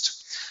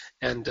released.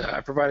 And I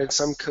provided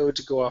some code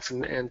to go off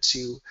and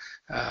to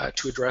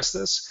address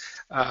this.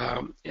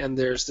 And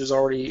there's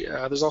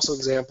also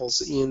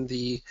examples in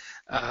Drupal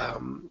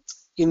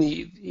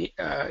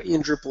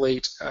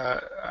 8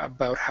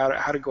 about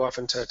how to go off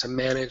and to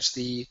manage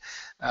the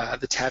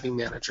tabbing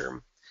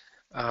manager.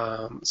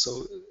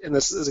 So, and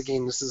this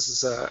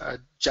is a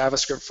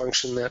JavaScript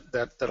function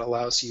that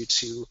allows you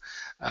to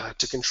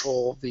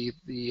control the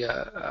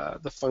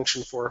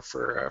function for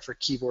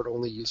keyboard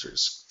only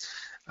users.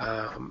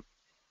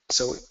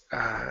 So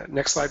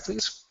next slide,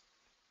 please.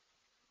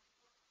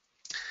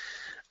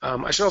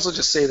 I should also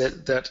just say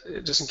that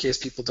just in case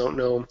people don't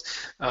know,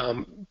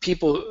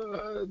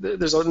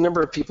 there's a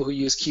number of people who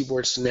use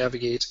keyboards to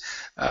navigate.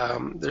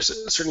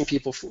 There's certainly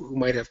people who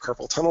might have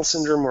carpal tunnel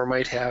syndrome or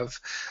might have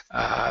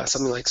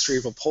something like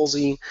cerebral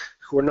palsy,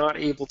 who are not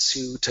able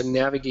to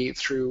navigate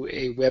through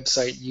a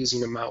website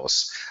using a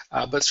mouse.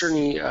 But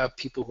certainly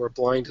people who are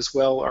blind as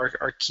well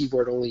are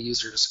keyboard-only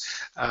users.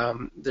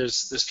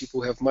 There's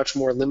people who have much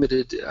more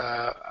limited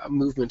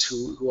movement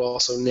who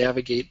also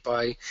navigate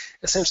by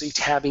essentially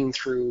tabbing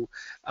through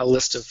a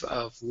list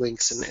of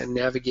links and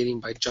navigating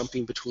by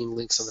jumping between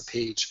links on the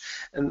page.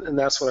 And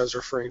that's what I was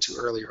referring to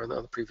earlier on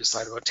the previous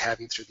slide about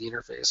tabbing through the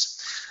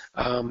interface.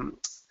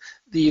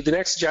 The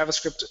next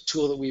JavaScript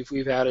tool that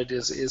we've added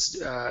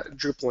is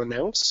Drupal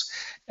Announce,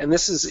 and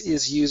this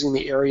is using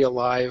the ARIA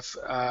Live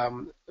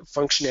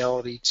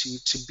functionality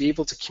to be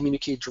able to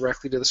communicate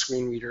directly to the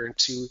screen reader and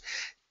to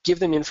give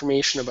them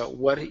information about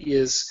what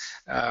is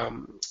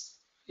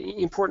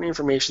important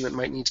information that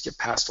might need to get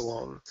passed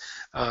along.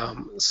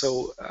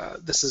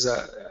 This is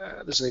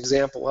there's an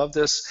example of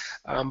this,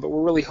 but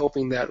we're really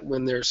hoping that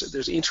when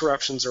there's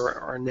interruptions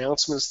or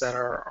announcements that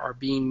are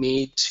being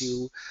made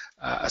to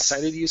a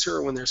sighted user,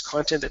 or when there's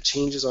content that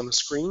changes on the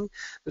screen,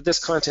 that this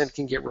content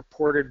can get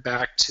reported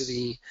back to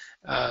the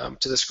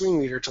screen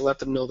reader to let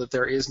them know that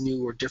there is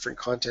new or different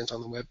content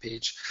on the web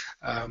page.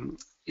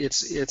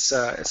 It's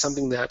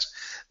something that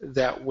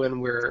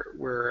when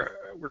we're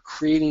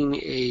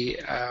creating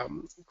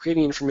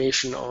creating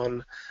information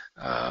on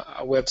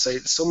a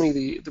website, so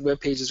many of the web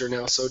pages are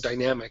now so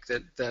dynamic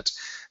that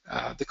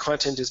the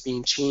content is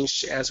being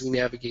changed as we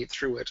navigate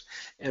through it,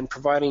 and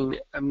providing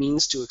a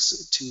means to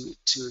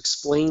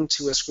explain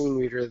to a screen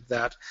reader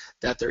that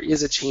there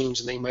is a change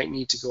and they might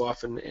need to go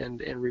off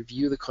and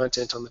review the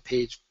content on the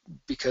page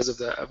because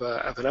of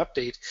an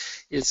update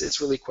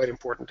it's really quite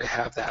important to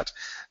have that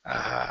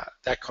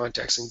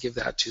context and give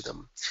that to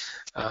them.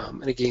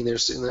 And again,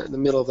 there's in the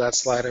middle of that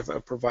slide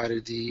I've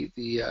provided an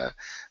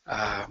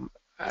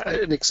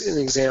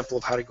example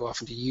of how to go off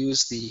and to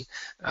use the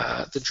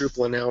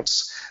Drupal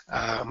Announce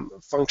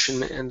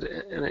function, and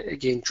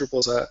again,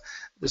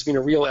 there's been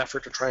a real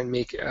effort to try and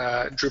make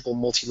Drupal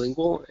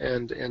multilingual,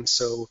 and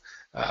so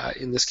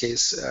in this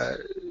case,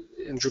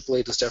 in Drupal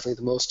 8 is definitely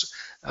the most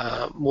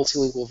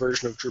multilingual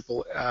version of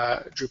Drupal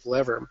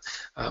ever,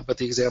 but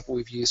the example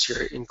we've used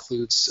here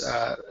includes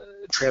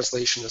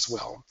translation as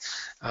well.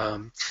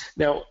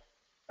 Now,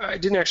 I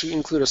didn't actually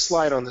include a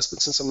slide on this,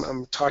 but since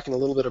I'm talking a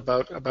little bit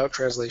about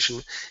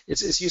translation,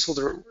 it's useful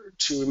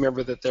to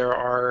remember that there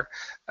are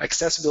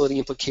accessibility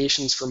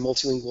implications for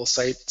multilingual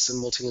sites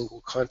and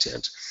multilingual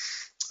content.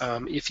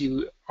 If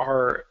you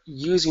are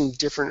using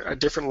a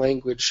different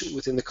language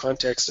within the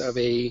context of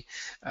a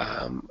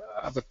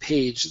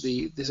page,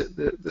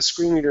 the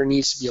screen reader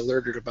needs to be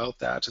alerted about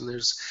that. And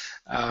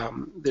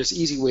there's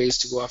easy ways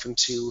to go off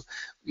into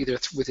either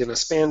within a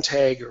span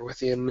tag or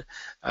within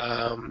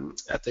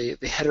at the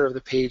header of the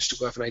page to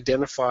go off and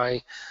identify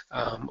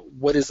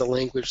what is the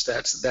language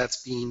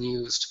that's being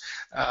used.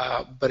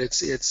 But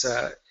it's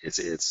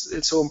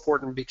so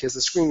important because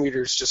the screen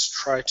readers just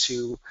try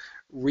to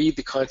read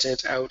the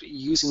content out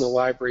using the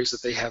libraries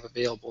that they have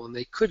available, and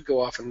they could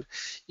go off and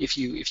if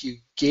you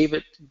gave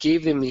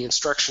them the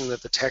instruction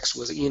that the text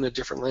was in a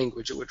different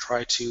language, it would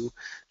try to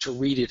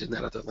read it in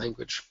that other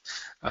language.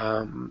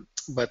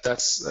 But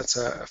that's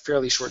a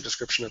fairly short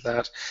description of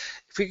that.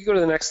 If we could go to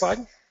the next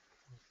slide.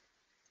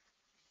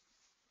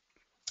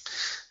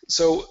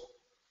 So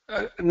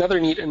another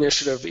neat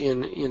initiative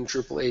in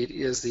Drupal 8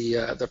 is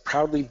the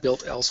proudly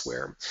built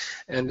elsewhere,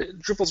 and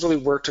Drupal's really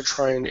worked to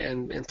try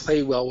and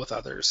play well with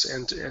others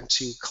and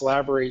to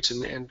collaborate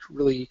and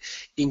really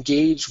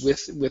engage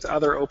with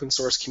other open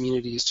source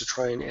communities to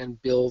try and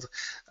build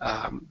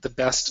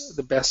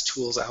the best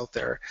tools out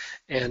there.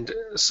 And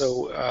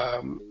so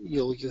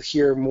you'll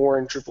hear more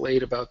in Drupal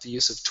 8 about the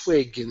use of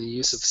Twig and the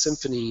use of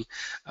Symfony,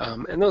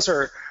 and those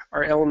are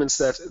elements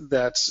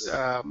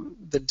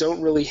that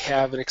don't really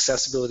have an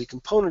accessibility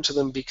component to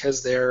them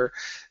because they're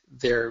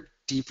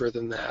deeper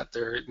than that.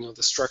 They're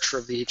the structure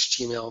of the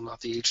HTML,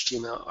 not the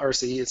HTML. Or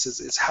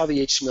it's how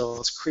the HTML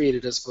is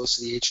created as opposed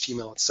to the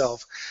HTML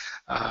itself,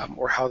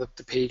 or how the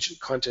page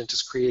content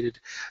is created.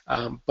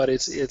 But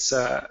it's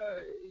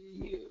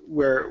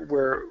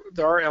where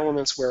there are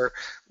elements where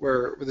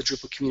the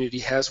Drupal community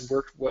has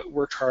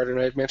worked hard, and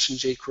I had mentioned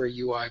jQuery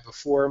UI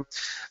before.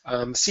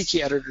 CK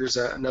Editor is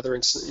another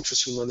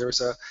interesting one. There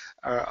was a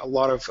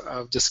lot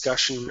of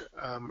discussion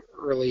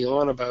early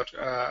on about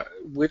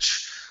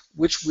which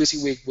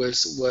WYSIWYG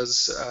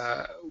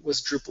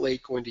was Drupal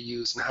 8 going to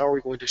use, and how are we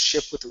going to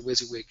ship with the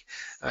WYSIWYG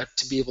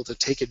to be able to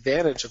take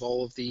advantage of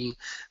all of the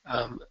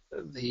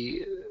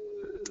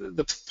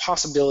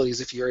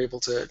possibilities if you're able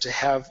to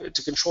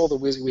control the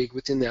WYSIWYG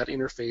within that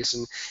interface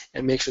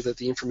and make sure that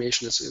the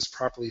information is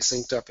properly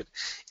synced up.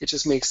 It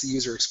just makes the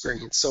user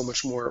experience so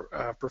much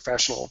more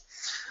professional.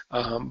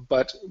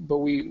 But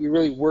we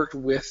really worked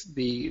with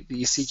the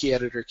CK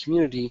Editor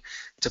community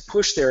to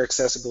push their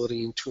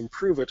accessibility and to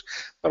improve it,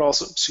 but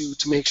also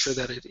to make sure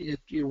that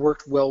it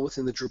worked well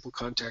within the Drupal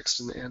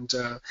context. And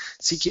the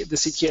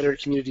CK Editor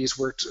community has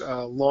worked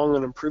long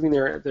on improving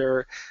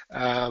their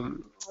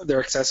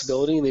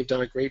accessibility, and they've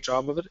done a great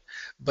job of it.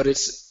 But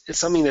it's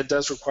something that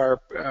does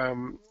require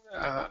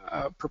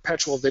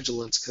perpetual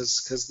vigilance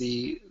because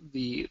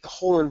the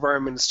whole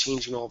environment is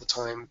changing all the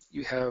time.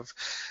 You have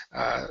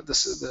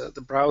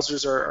the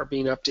browsers are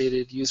being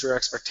updated, user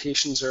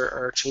expectations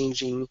are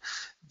changing,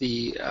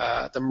 the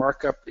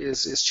markup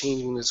is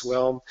changing as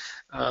well.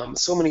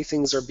 So many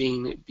things are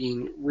being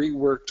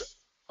reworked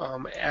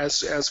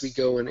as we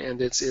go,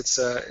 and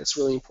it's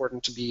really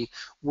important to be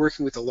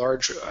working with a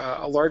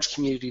large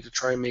community to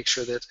try and make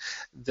sure that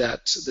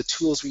the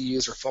tools we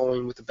use are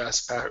following with the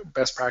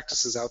best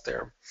practices out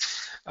there.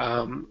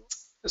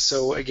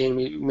 So again,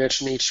 we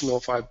mentioned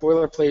HTML5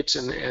 boilerplate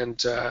and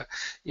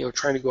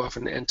trying to go off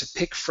and to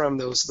pick from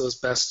those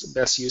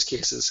best use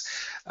cases.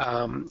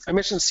 I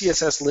mentioned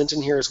CSS lint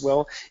in here as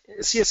well.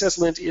 CSS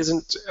lint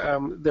isn't.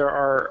 There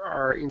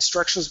are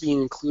instructions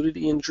being included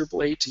in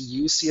Drupal 8 to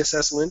use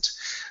CSS lint,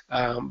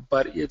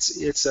 but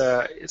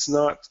it's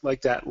not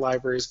like that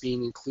library is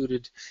being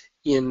included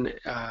in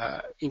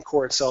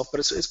core itself, but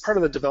it's part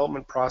of the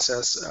development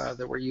process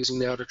that we're using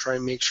now to try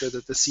and make sure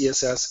that the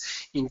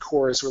CSS in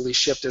core is really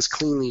shipped as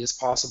cleanly as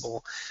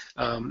possible.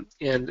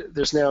 And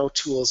there's now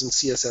tools in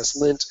CSS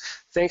lint,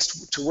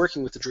 thanks to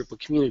working with the Drupal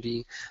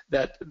community,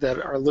 that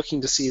are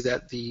looking to see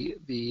that the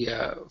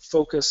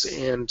focus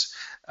and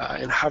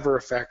hover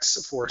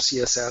effects for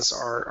CSS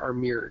are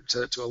mirrored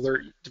to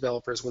alert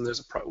developers when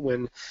there's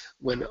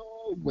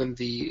when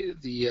the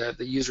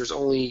user is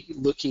only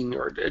looking,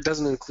 or it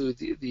doesn't include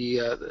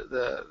the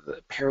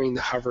pairing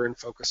the hover and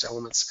focus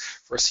elements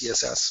for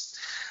CSS.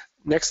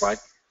 Next slide.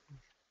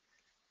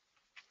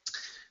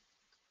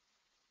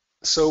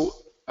 So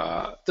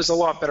there's a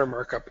lot better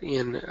markup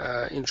in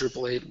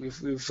Drupal 8.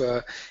 We've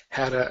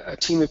had a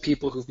team of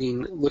people who've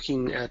been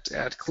looking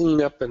at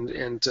cleaning up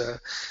and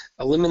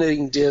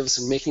eliminating divs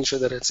and making sure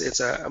that it's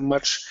a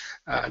much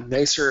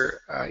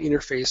nicer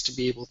interface to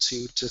be able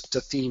to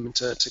theme and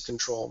to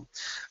control.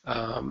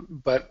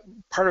 But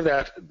part of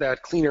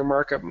that cleaner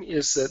markup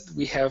is that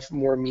we have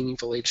more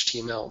meaningful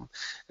HTML,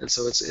 and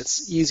so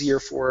it's easier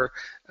for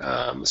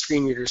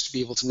screen readers to be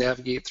able to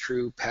navigate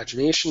through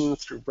pagination,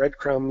 through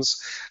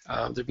breadcrumbs.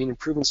 There have been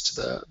improvements improvements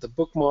to the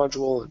book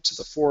module and to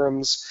the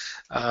forums.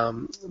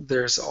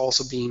 There's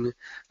also been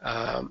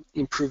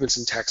improvements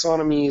in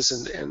taxonomies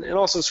and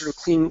also sort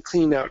of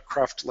cleaning out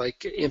cruft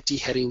like empty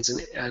headings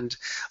and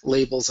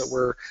labels that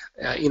were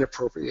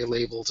inappropriately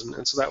labeled.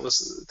 And so that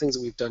was things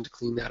that we've done to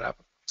clean that up.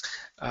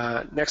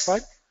 Next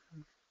slide.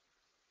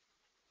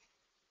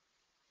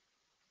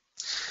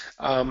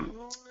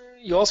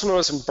 You also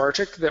notice in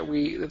Bartik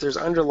that there's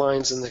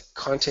underlines in the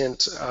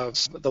content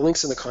of the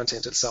links in the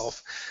content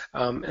itself,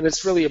 and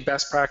it's really a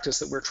best practice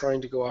that we're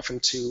trying to go off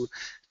into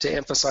to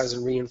emphasize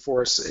and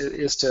reinforce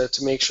is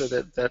to make sure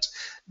that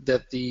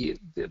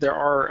there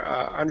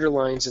are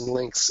underlines and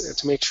links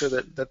to make sure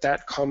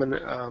that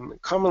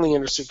commonly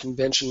understood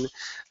convention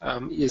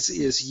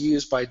is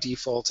used by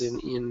default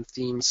in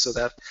themes, so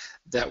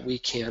that we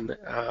can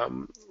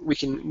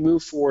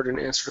move forward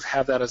and sort of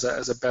have that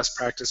as a best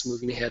practice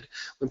moving ahead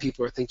when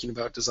people are thinking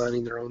about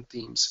designing their own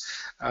themes.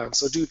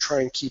 So do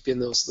try and keep in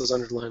those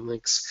underlying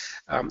links.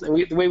 And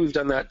the way we've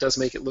done that does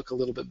make it look a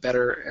little bit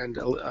better and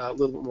a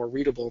little bit more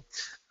readable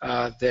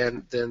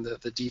than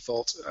the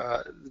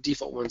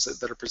default ones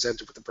that are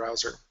presented with the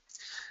browser.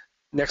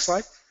 Next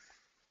slide.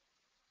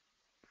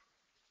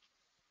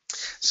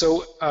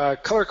 So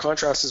color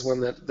contrast is one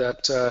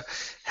that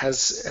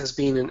has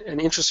been an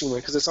interesting one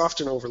because it's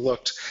often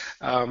overlooked.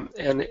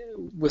 And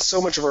with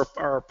so much of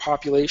our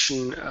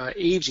population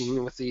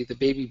aging with the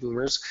baby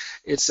boomers,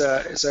 it's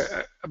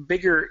a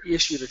bigger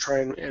issue to try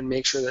and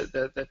make sure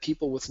that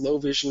people with low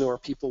vision or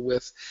people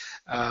with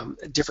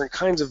different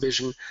kinds of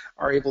vision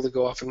are able to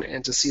go off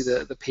and to see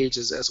the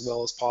pages as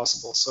well as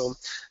possible. So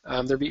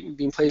there have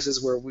been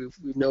places where we've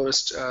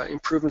noticed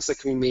improvements that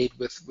can be made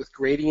with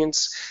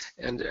gradients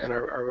and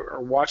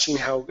are watching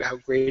how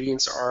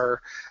gradients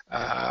are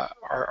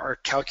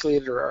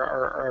calculated or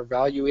are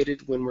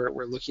evaluated when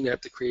we're looking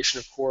at the creation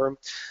of core.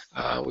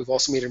 We've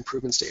also made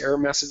improvements to error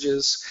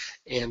messages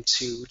and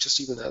to just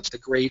even the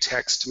gray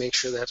text to make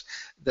sure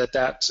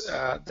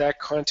that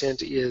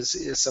content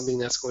is something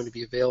that's going to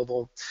be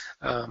available.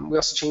 We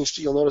also changed,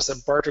 you'll notice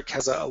that Bartik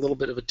has a little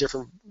bit of a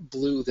different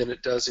blue than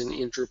it does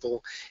in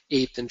Drupal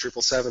 8 than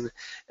Drupal 7.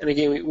 And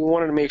again, we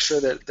wanted to make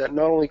sure that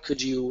not only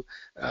could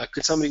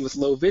somebody with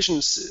low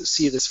vision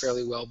see this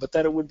fairly well, but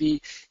that it would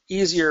be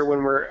easier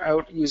when we're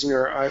out using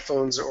our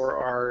iPhones or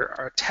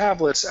our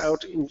tablets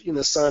out in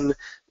the sun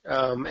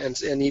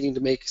and needing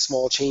to make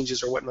small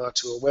changes or whatnot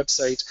to a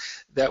website,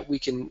 that we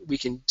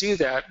can do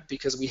that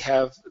because we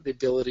have the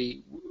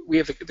ability, we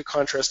have the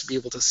contrast to be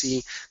able to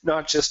see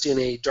not just in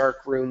a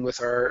dark room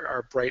with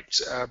our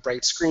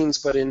bright screens,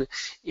 but in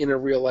a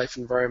real life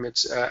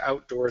environment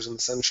outdoors in the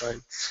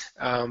sunshine.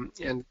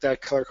 And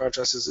that color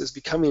contrast is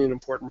becoming an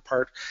important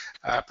part,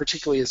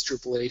 particularly as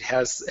Drupal 8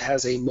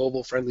 has a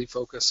mobile friendly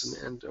focus,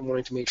 and I'm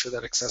wanting to make sure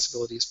that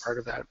accessibility is part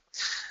of that.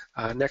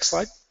 Next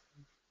slide.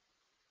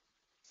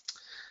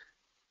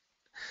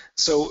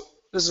 So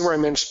this is where I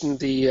mentioned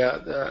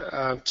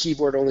the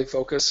keyboard-only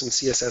focus and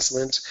CSS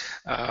lint,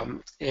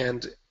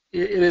 and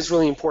it is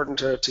really important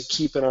to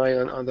keep an eye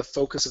on the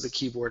focus of the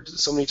keyboard.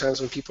 So many times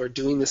when people are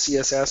doing the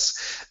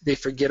CSS, they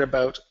forget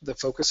about the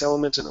focus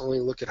element and only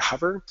look at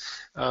hover.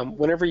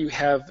 Whenever you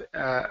have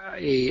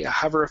a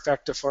hover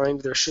effect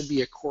defined, there should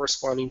be a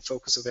corresponding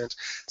focus event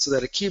so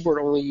that a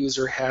keyboard-only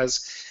user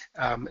has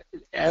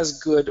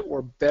as good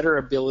or better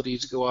ability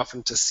to go off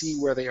and to see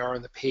where they are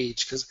on the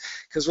page,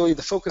 because really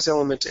the focus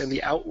element and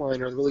the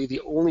outline are really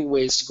the only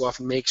ways to go off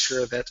and make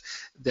sure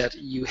that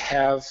you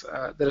have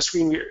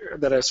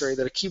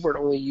that a keyboard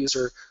only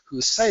user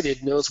who's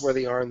sighted knows where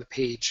they are on the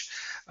page.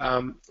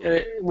 And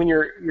when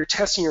you're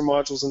testing your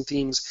modules and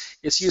themes,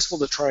 it's useful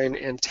to try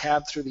and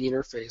tab through the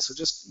interface. So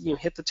just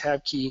hit the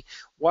tab key,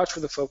 watch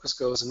where the focus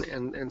goes,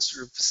 and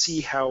sort of see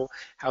how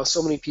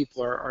so many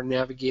people are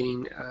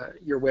navigating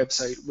your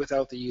website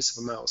without the use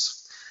of a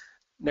mouse.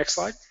 Next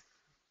slide.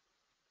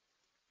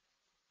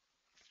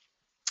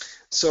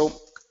 So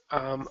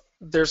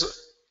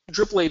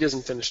Drupal 8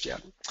 isn't finished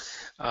yet.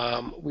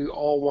 We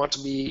all want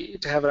to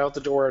have it out the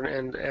door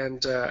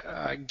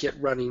and get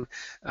running,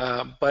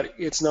 but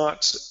it's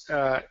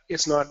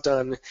not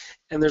done.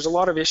 And there's a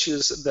lot of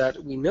issues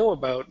that we know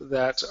about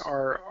that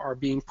are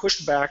being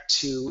pushed back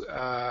to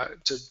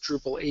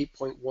Drupal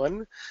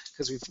 8.1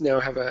 because we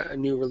now have a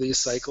new release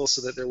cycle,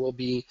 so that there will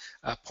be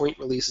point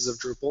releases of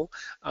Drupal,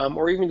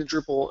 or even to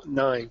Drupal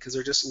 9, because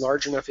they're just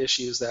large enough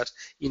issues that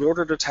in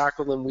order to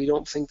tackle them, we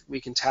don't think that we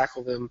can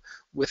tackle them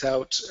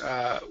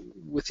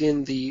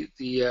within the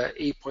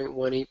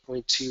 8.1,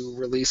 8.2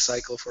 release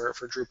cycle for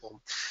Drupal.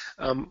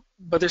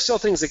 But there's still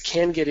things that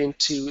can get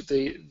into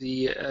the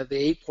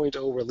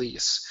 8.0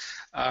 release.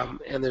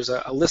 And there's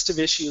a list of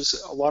issues.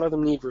 A lot of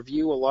them need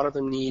review. A lot of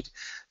them need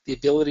the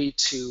ability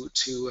to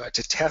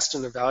test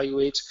and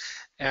evaluate.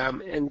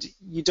 And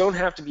you don't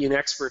have to be an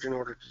expert in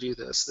order to do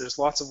this. There's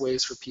lots of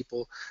ways for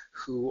people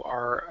who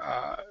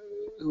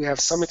who have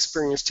some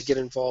experience to get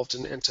involved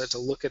and to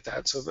look at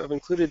that. So I've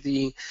included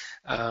the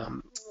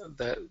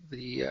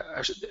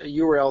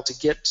URL to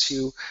get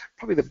to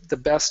probably the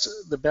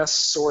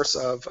best source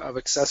of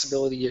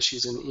accessibility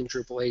issues in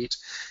Drupal 8,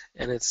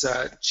 and it's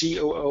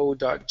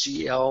goo.gl/1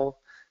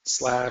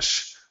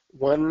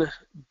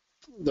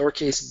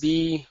 lowercase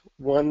b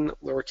 1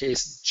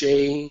 lowercase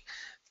j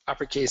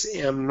uppercase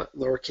m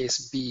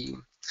lowercase b.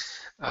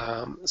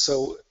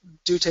 So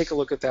do take a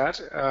look at that.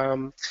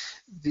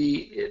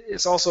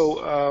 It's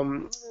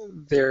also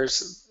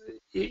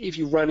if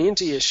you run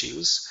into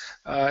issues,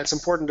 it's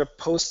important to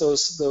post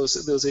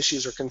those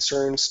issues or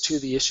concerns to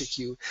the issue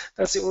queue.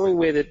 That's the only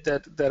way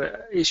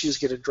that issues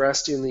get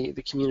addressed in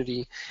the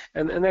community,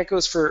 and that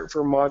goes for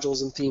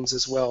modules and themes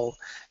as well.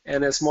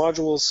 And as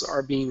modules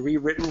are being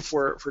rewritten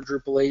for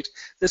Drupal 8,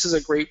 this is a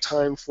great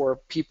time for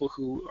people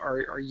who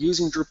are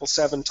using Drupal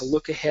 7 to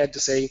look ahead to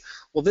say,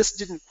 well, this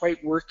didn't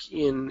quite work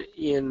in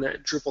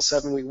Drupal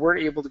 7. We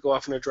weren't able to go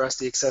off and address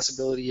the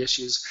accessibility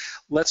issues.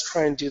 Let's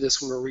try and do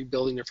this when we're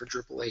rebuilding it for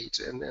Drupal 8,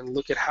 and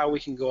look at how we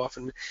can go off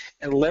and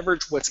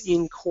leverage what's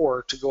in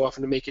core to go off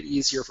and to make it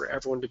easier for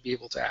everyone to be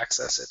able to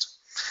access it.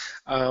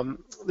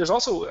 There's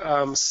also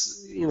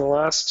in the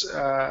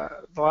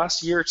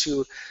last year or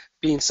two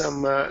being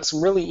some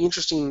really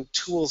interesting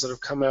tools that have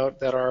come out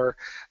that are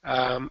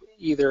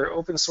either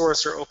open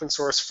source or open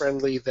source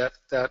friendly that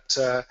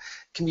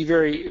can be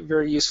very,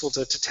 very useful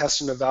to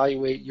test and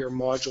evaluate your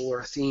module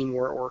or theme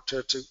or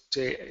to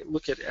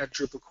look at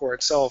Drupal core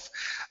itself.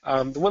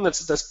 The one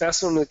that's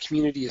best known in the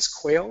community is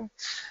Quail,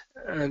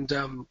 and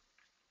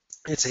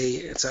it's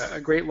a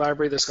great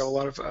library that's got a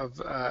lot of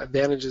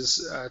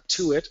advantages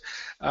to it,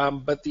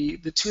 but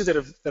the two that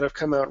have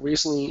come out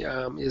recently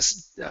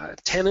is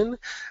Tenon,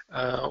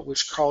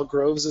 which Carl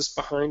Groves is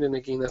behind, and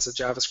again that's a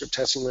JavaScript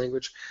testing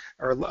language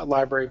or a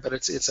library, but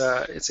it's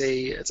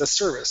a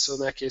service. So in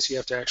that case, you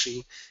have to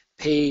actually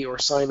pay or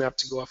sign up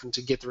to go off and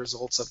to get the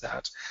results of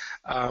that.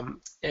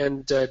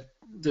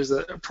 There's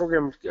a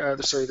program,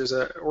 there's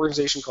an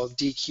organization called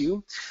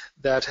DQ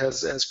that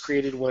has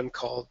created one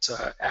called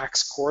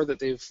Axe Core that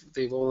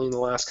they've only in the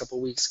last couple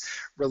of weeks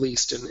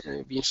released, and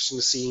it'd be interesting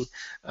to see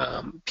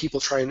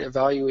people try and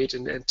evaluate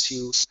and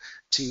to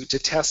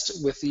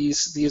test with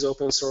these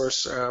open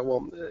source.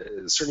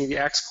 Certainly the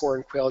Axe Core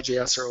and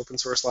Quail.js are open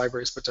source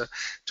libraries, but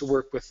to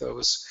work with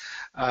those.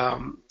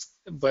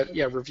 But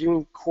yeah,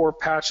 reviewing core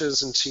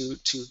patches and to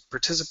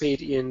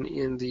participate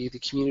in the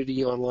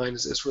community online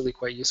is really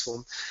quite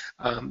useful.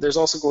 There's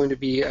also going to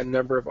be a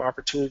number of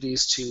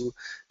opportunities to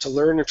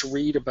learn and to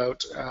read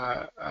about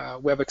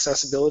web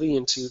accessibility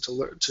and to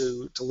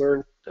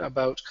learn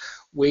about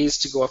ways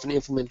to go off and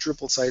implement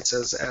Drupal sites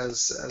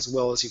as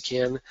well as you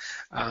can.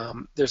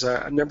 There's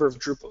a number of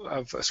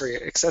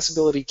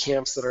accessibility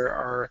camps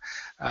that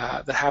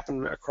that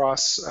happen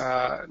across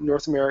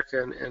North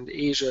America and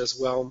Asia as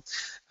well.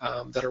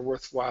 That are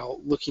worthwhile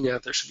looking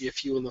at. There should be a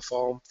few in the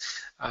fall,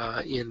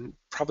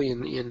 probably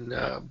in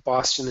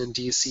Boston and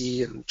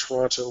DC and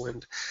Toronto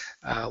and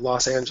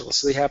Los Angeles.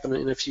 So they happen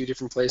in a few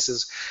different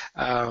places,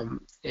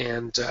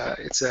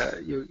 it's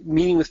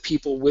meeting with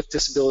people with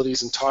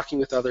disabilities and talking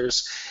with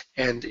others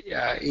and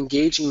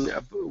engaging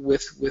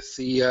with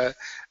the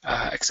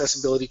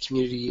accessibility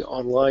community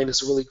online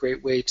is a really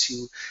great way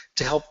to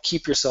help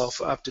keep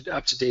yourself up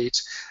to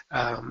date.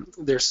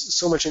 There's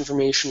so much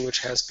information which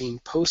has been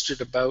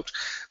posted about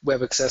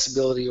web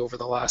accessibility over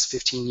the last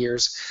 15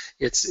 years.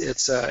 It's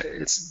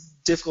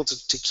difficult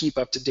to keep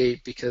up to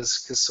date because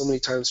so many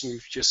times when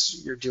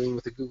you're dealing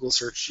with a Google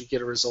search, you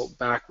get a result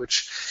back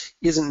which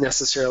isn't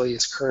necessarily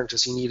as current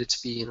as you need it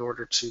to be in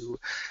order to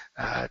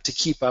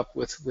keep up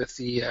with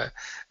the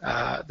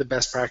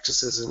best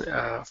practices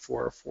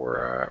for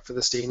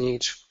this day and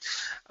age.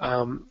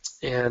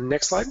 And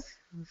next slide.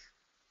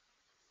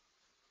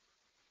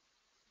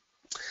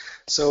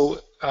 So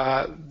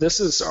this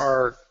is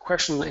our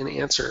question and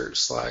answer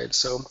slide.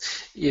 So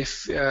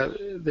if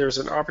there's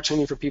an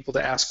opportunity for people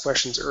to ask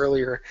questions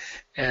earlier,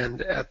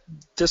 and at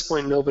this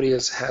point nobody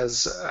has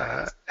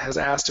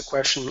asked a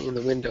question in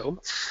the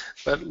window,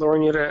 but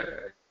Lauren, do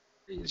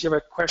you have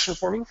a question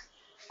for me?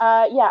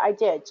 Yeah, I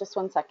did. Just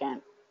one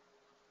second.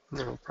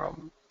 No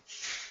problem.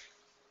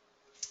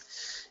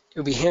 It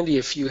would be handy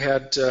if you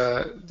had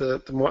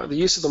the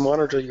use of the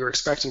monitor you were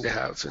expecting to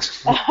have.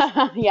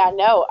 Yeah,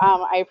 no,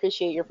 I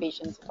appreciate your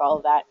patience with all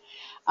of that.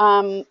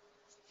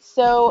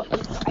 So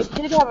I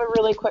did have a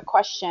really quick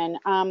question.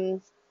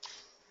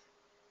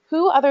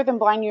 Who other than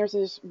blind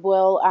users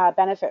will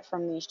benefit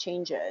from these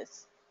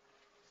changes?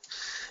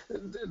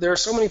 There are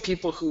so many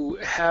people who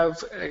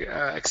have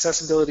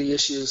accessibility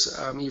issues,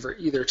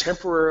 either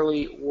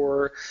temporarily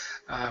or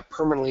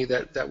permanently,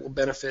 that will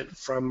benefit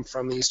from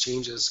these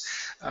changes.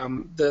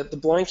 The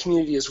blind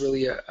community is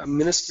really a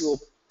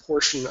minuscule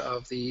portion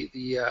of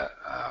the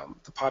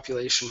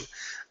population.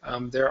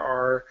 There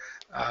are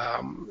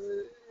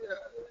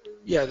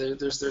yeah,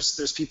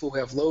 there's people who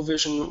have low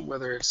vision,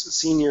 whether it's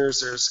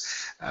seniors. There's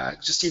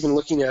just even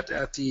looking at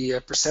the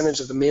percentage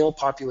of the male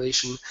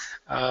population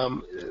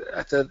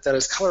that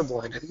is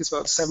colorblind. I think it's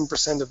about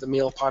 7% of the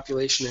male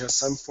population has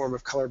some form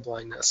of color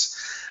blindness.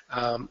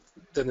 Then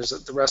there's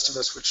the rest of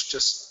us, which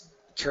just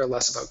care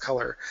less about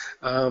color.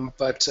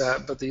 But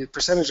the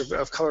percentage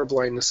of color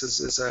blindness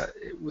is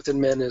within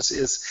men is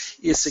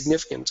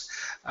significant.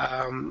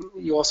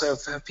 You also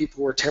have people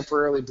who are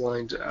temporarily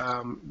blind,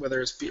 whether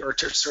it's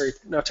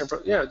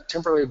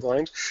temporarily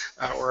blind,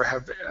 or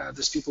have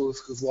there's people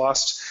who've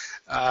lost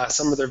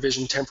some of their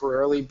vision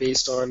temporarily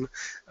based on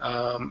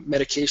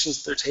medications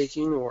that they're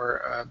taking,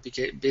 or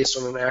based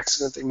on an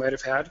accident they might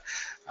have had.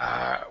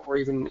 Or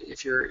even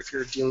if you're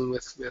dealing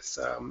with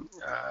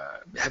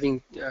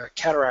having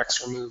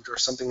cataracts removed or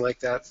something like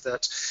that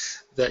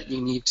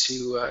you need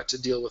to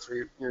deal with,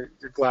 where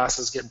your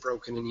glasses get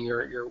broken and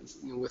you're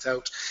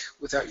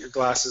without your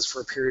glasses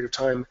for a period of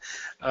time.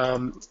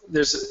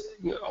 There's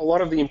a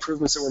lot of the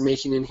improvements that we're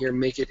making in here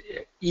make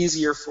it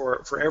easier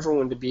for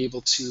everyone to be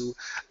able to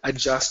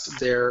adjust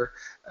the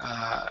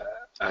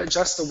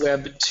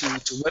web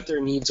to what their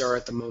needs are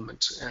at the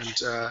moment.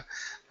 And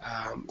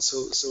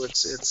so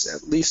it's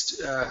at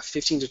least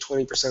 15 to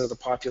 20% of the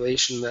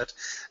population that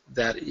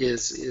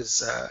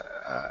is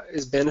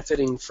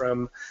benefiting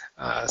from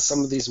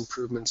some of these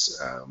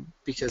improvements,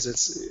 because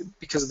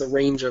of the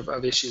range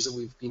of issues that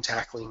we've been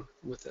tackling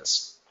with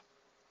this.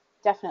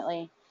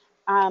 Definitely.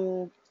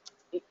 You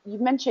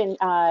mentioned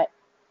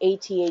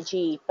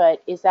ATAG,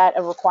 but is that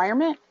a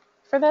requirement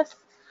for this?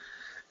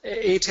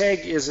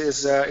 ATAG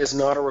is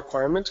not a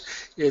requirement.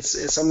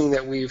 It's something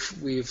that we've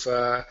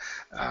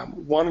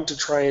wanted to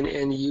try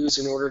and use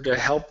in order to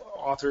help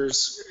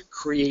authors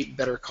create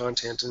better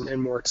content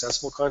and more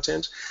accessible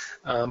content.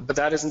 But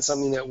that isn't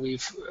something that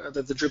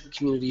that the Drupal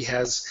community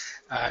has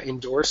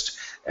endorsed.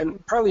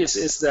 And partly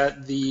it's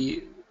that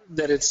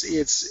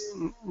it's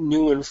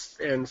new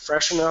and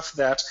fresh enough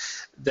that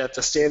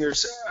the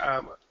standards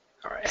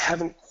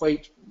haven't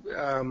quite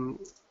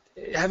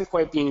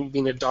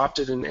been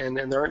adopted,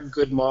 and there aren't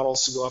good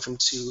models to go off and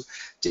to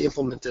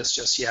implement this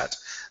just yet.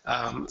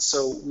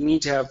 So we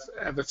need to have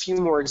a few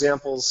more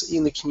examples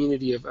in the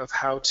community of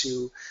how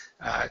to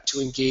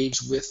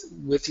engage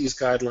with these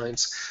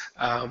guidelines.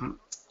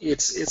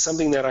 It's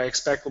something that I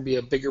expect will be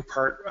a bigger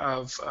part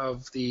of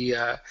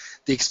the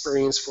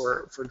experience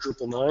for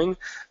Drupal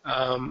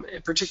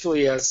 9,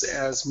 particularly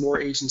as more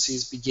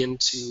agencies begin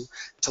to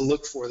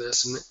look for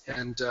this,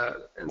 and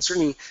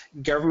certainly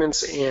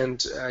governments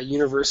and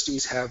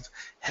universities have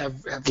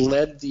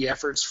led the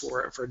efforts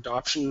for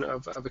adoption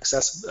of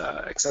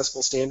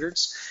accessible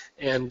standards,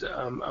 and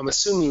I'm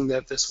assuming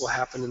that this will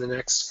happen in the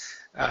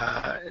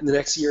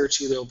next year or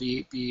two. There'll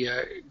be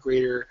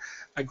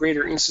a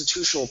greater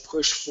institutional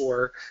push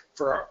for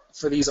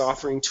these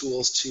authoring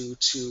tools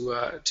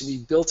to be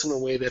built in a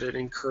way that it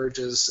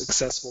encourages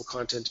accessible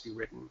content to be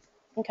written.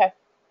 Okay.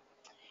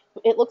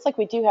 It looks like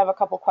we do have a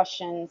couple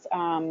questions.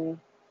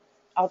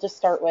 I'll just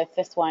start with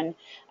this one.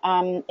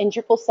 In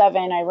Drupal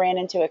 7, I ran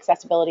into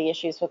accessibility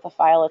issues with the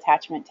file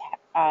attachment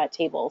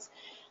tables,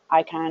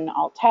 icon,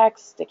 alt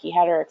text, sticky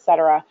header,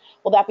 etc.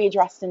 Will that be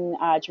addressed in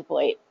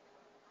Drupal 8?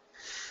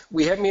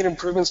 We have made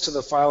improvements to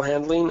the file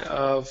handling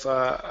of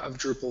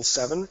Drupal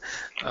 7,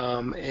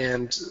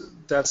 and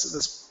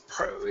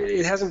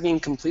it hasn't been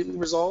completely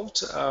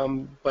resolved,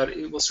 but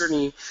it will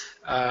certainly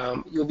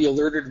you'll be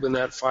alerted when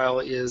that file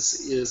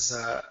is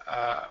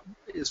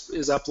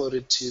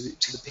uploaded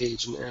to the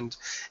page, and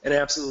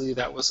absolutely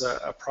that was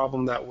a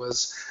problem that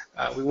was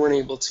we weren't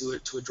able to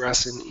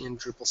address in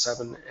Drupal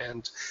 7,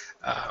 and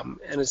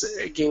it's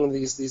again one of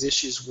these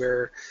issues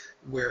where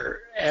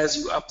as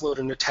you upload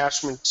an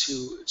attachment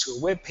to a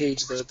web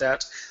page,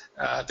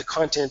 the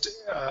content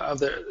of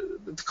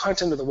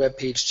the web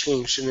page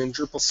changed, and in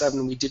Drupal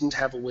 7 we didn't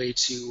have a way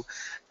to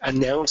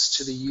announce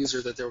to the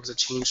user that there was a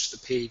change to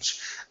the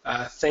page.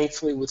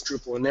 Thankfully, with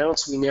Drupal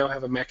Announce, we now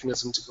have a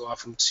mechanism to go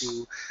off and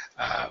to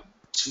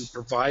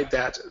provide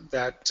that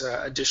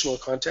additional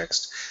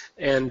context,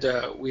 and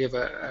we have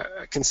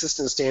a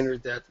consistent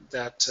standard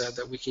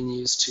that we can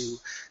use to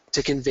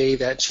convey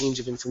that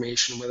change of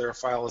information, whether a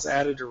file is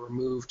added or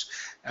removed,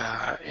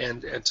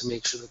 and to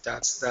make sure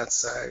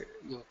that's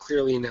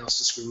clearly announced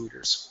to screen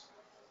readers.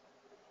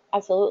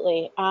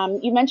 Absolutely.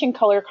 You mentioned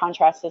color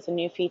contrast as a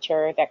new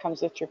feature that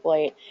comes with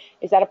Drupal 8.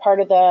 Is that a part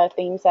of the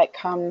themes that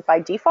come by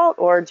default,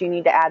 or do you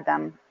need to add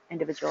them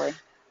individually?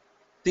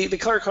 The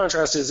color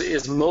contrast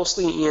is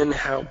mostly in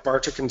how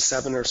Bartik and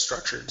 7 are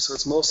structured, so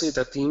it's mostly at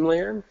the theme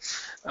layer.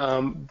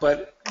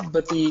 But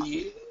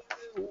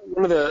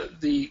one of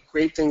the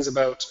great things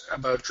about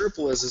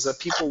Drupal is that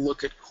people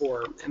look at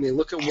core, and they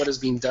look at what is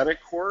being done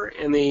at core,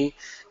 and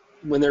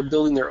when they're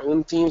building their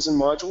own themes and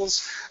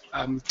modules,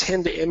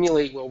 tend to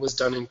emulate what was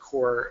done in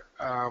core.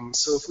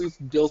 So if we've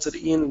built it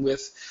in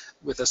with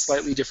with a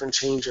slightly different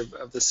change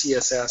of the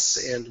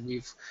CSS, and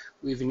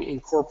we've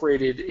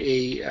incorporated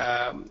a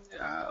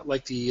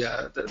like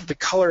the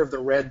color of the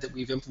red that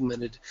we've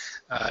implemented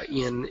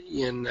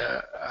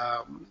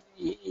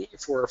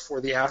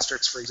for the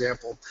asterisks, for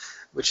example,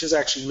 which is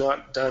actually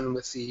not done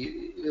with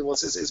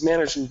it's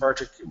managed in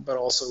Bartik, but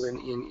also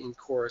in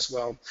Core as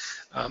well.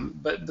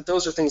 But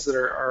those are things that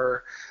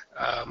are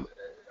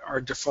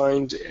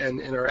defined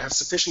and have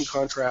sufficient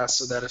contrast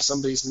so that if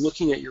somebody's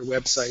looking at your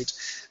website,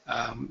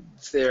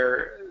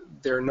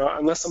 they're not,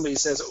 unless somebody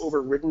says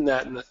overridden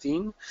that in the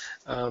theme,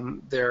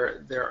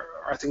 there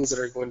are things that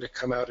are going to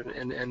come out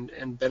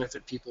and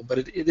benefit people. But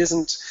it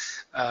isn't.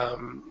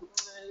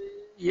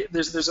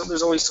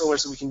 There's only so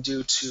much that we can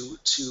do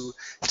to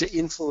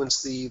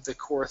influence the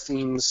core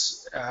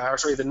themes, or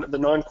sorry, the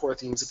non-core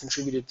themes, the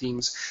contributed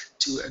themes,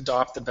 to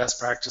adopt the best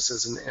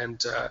practices,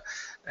 and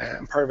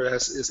part of it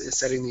is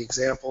setting the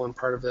example, and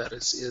part of that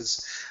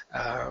is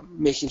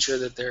making sure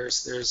that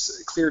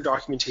there's clear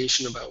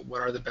documentation about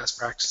what are the best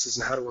practices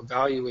and how to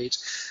evaluate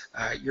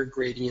your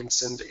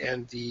gradients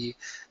and the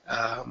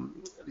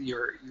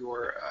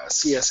your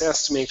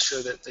CSS to make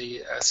sure that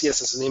the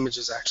CSS and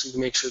images actually to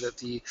make sure that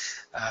the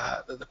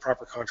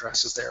proper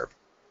contrast is there.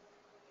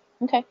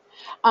 Okay.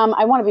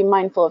 I want to be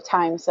mindful of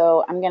time,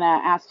 so I'm going to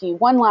ask you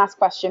one last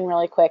question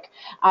really quick.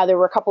 There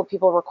were a couple of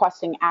people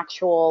requesting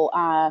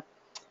actual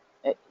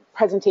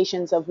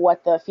presentations of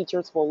what the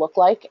features will look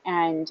like,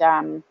 and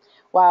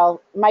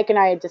while Mike and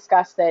I had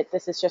discussed that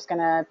this is just going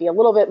to be a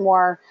little bit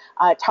more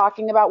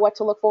talking about what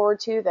to look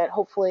forward to, that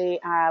hopefully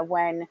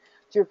when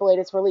Drupal 8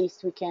 is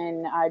released, we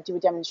can do a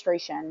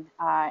demonstration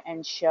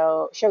and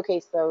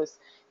showcase those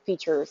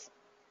features.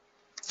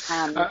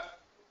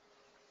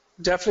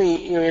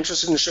 Definitely,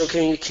 interested in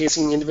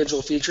showcasing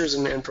individual features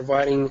and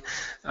providing,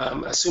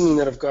 assuming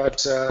that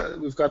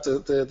we've got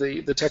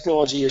the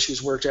technology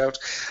issues worked out.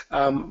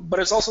 But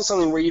it's also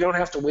something where you don't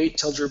have to wait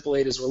till Drupal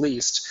 8 is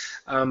released.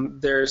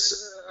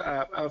 There's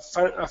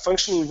a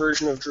functioning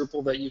version of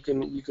Drupal that you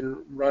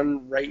can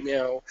run right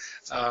now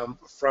of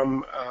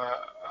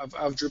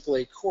Drupal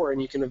 8 core,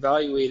 and you can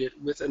evaluate it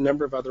with a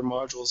number of other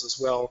modules as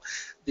well.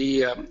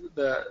 The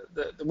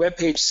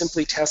webpage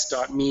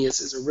simplytest.me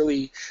is a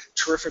really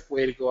terrific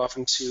way to go off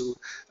into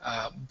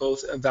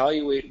both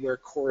evaluate where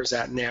core is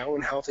at now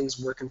and how things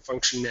work and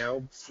function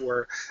now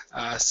for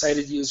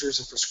sighted users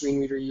and for screen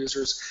reader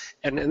users.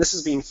 And this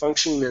has been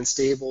functioning and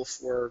stable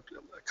for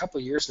a couple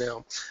of years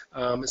now.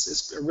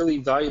 It's a really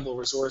valuable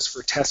resource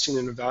for testing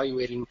and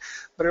evaluating,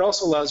 but it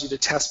also allows you to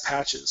test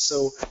patches.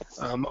 So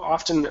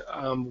often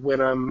when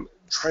I'm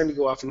trying to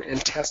go off and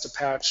test a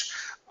patch,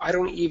 I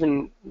don't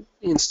even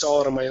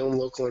install it on my own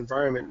local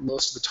environment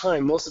most of the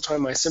time. Most of the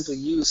time I simply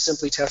use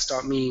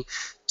simplytest.me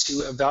to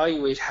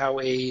evaluate how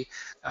a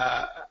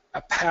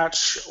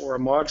patch or a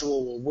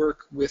module will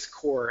work with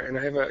core. And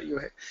I have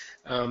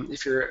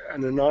if you're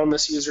an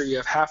anonymous user, you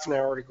have half an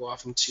hour to go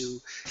off and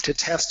to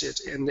test it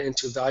and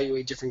to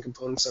evaluate different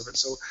components of it.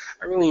 So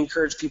I really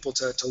encourage people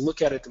to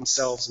look at it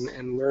themselves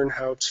and learn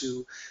how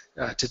to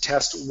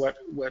test what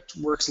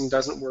works and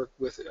doesn't work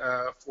with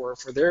for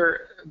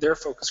their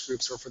focus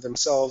groups or for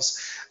themselves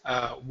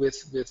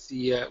with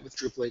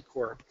Drupal 8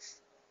 core.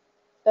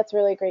 That's a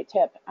really great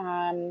tip.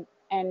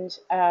 And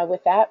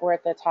with that, we're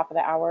at the top of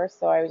the hour,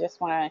 so I just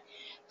want to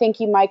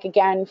thank you, Mike,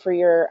 again for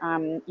your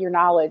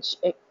knowledge.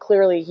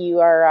 Clearly, you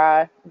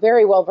are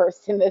very well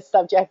versed in this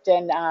subject,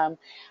 and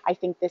I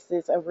think this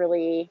is a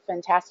really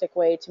fantastic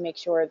way to make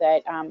sure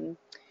that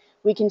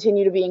we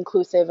continue to be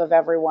inclusive of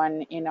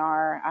everyone in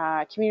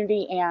our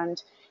community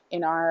and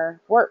in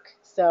our work.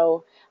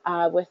 So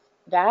with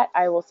that,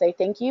 I will say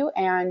thank you.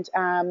 And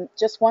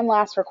just one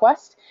last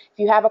request. If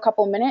you have a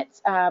couple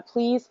minutes,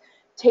 please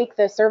take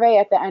the survey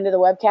at the end of the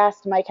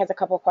webcast. Mike has a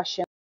couple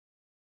questions.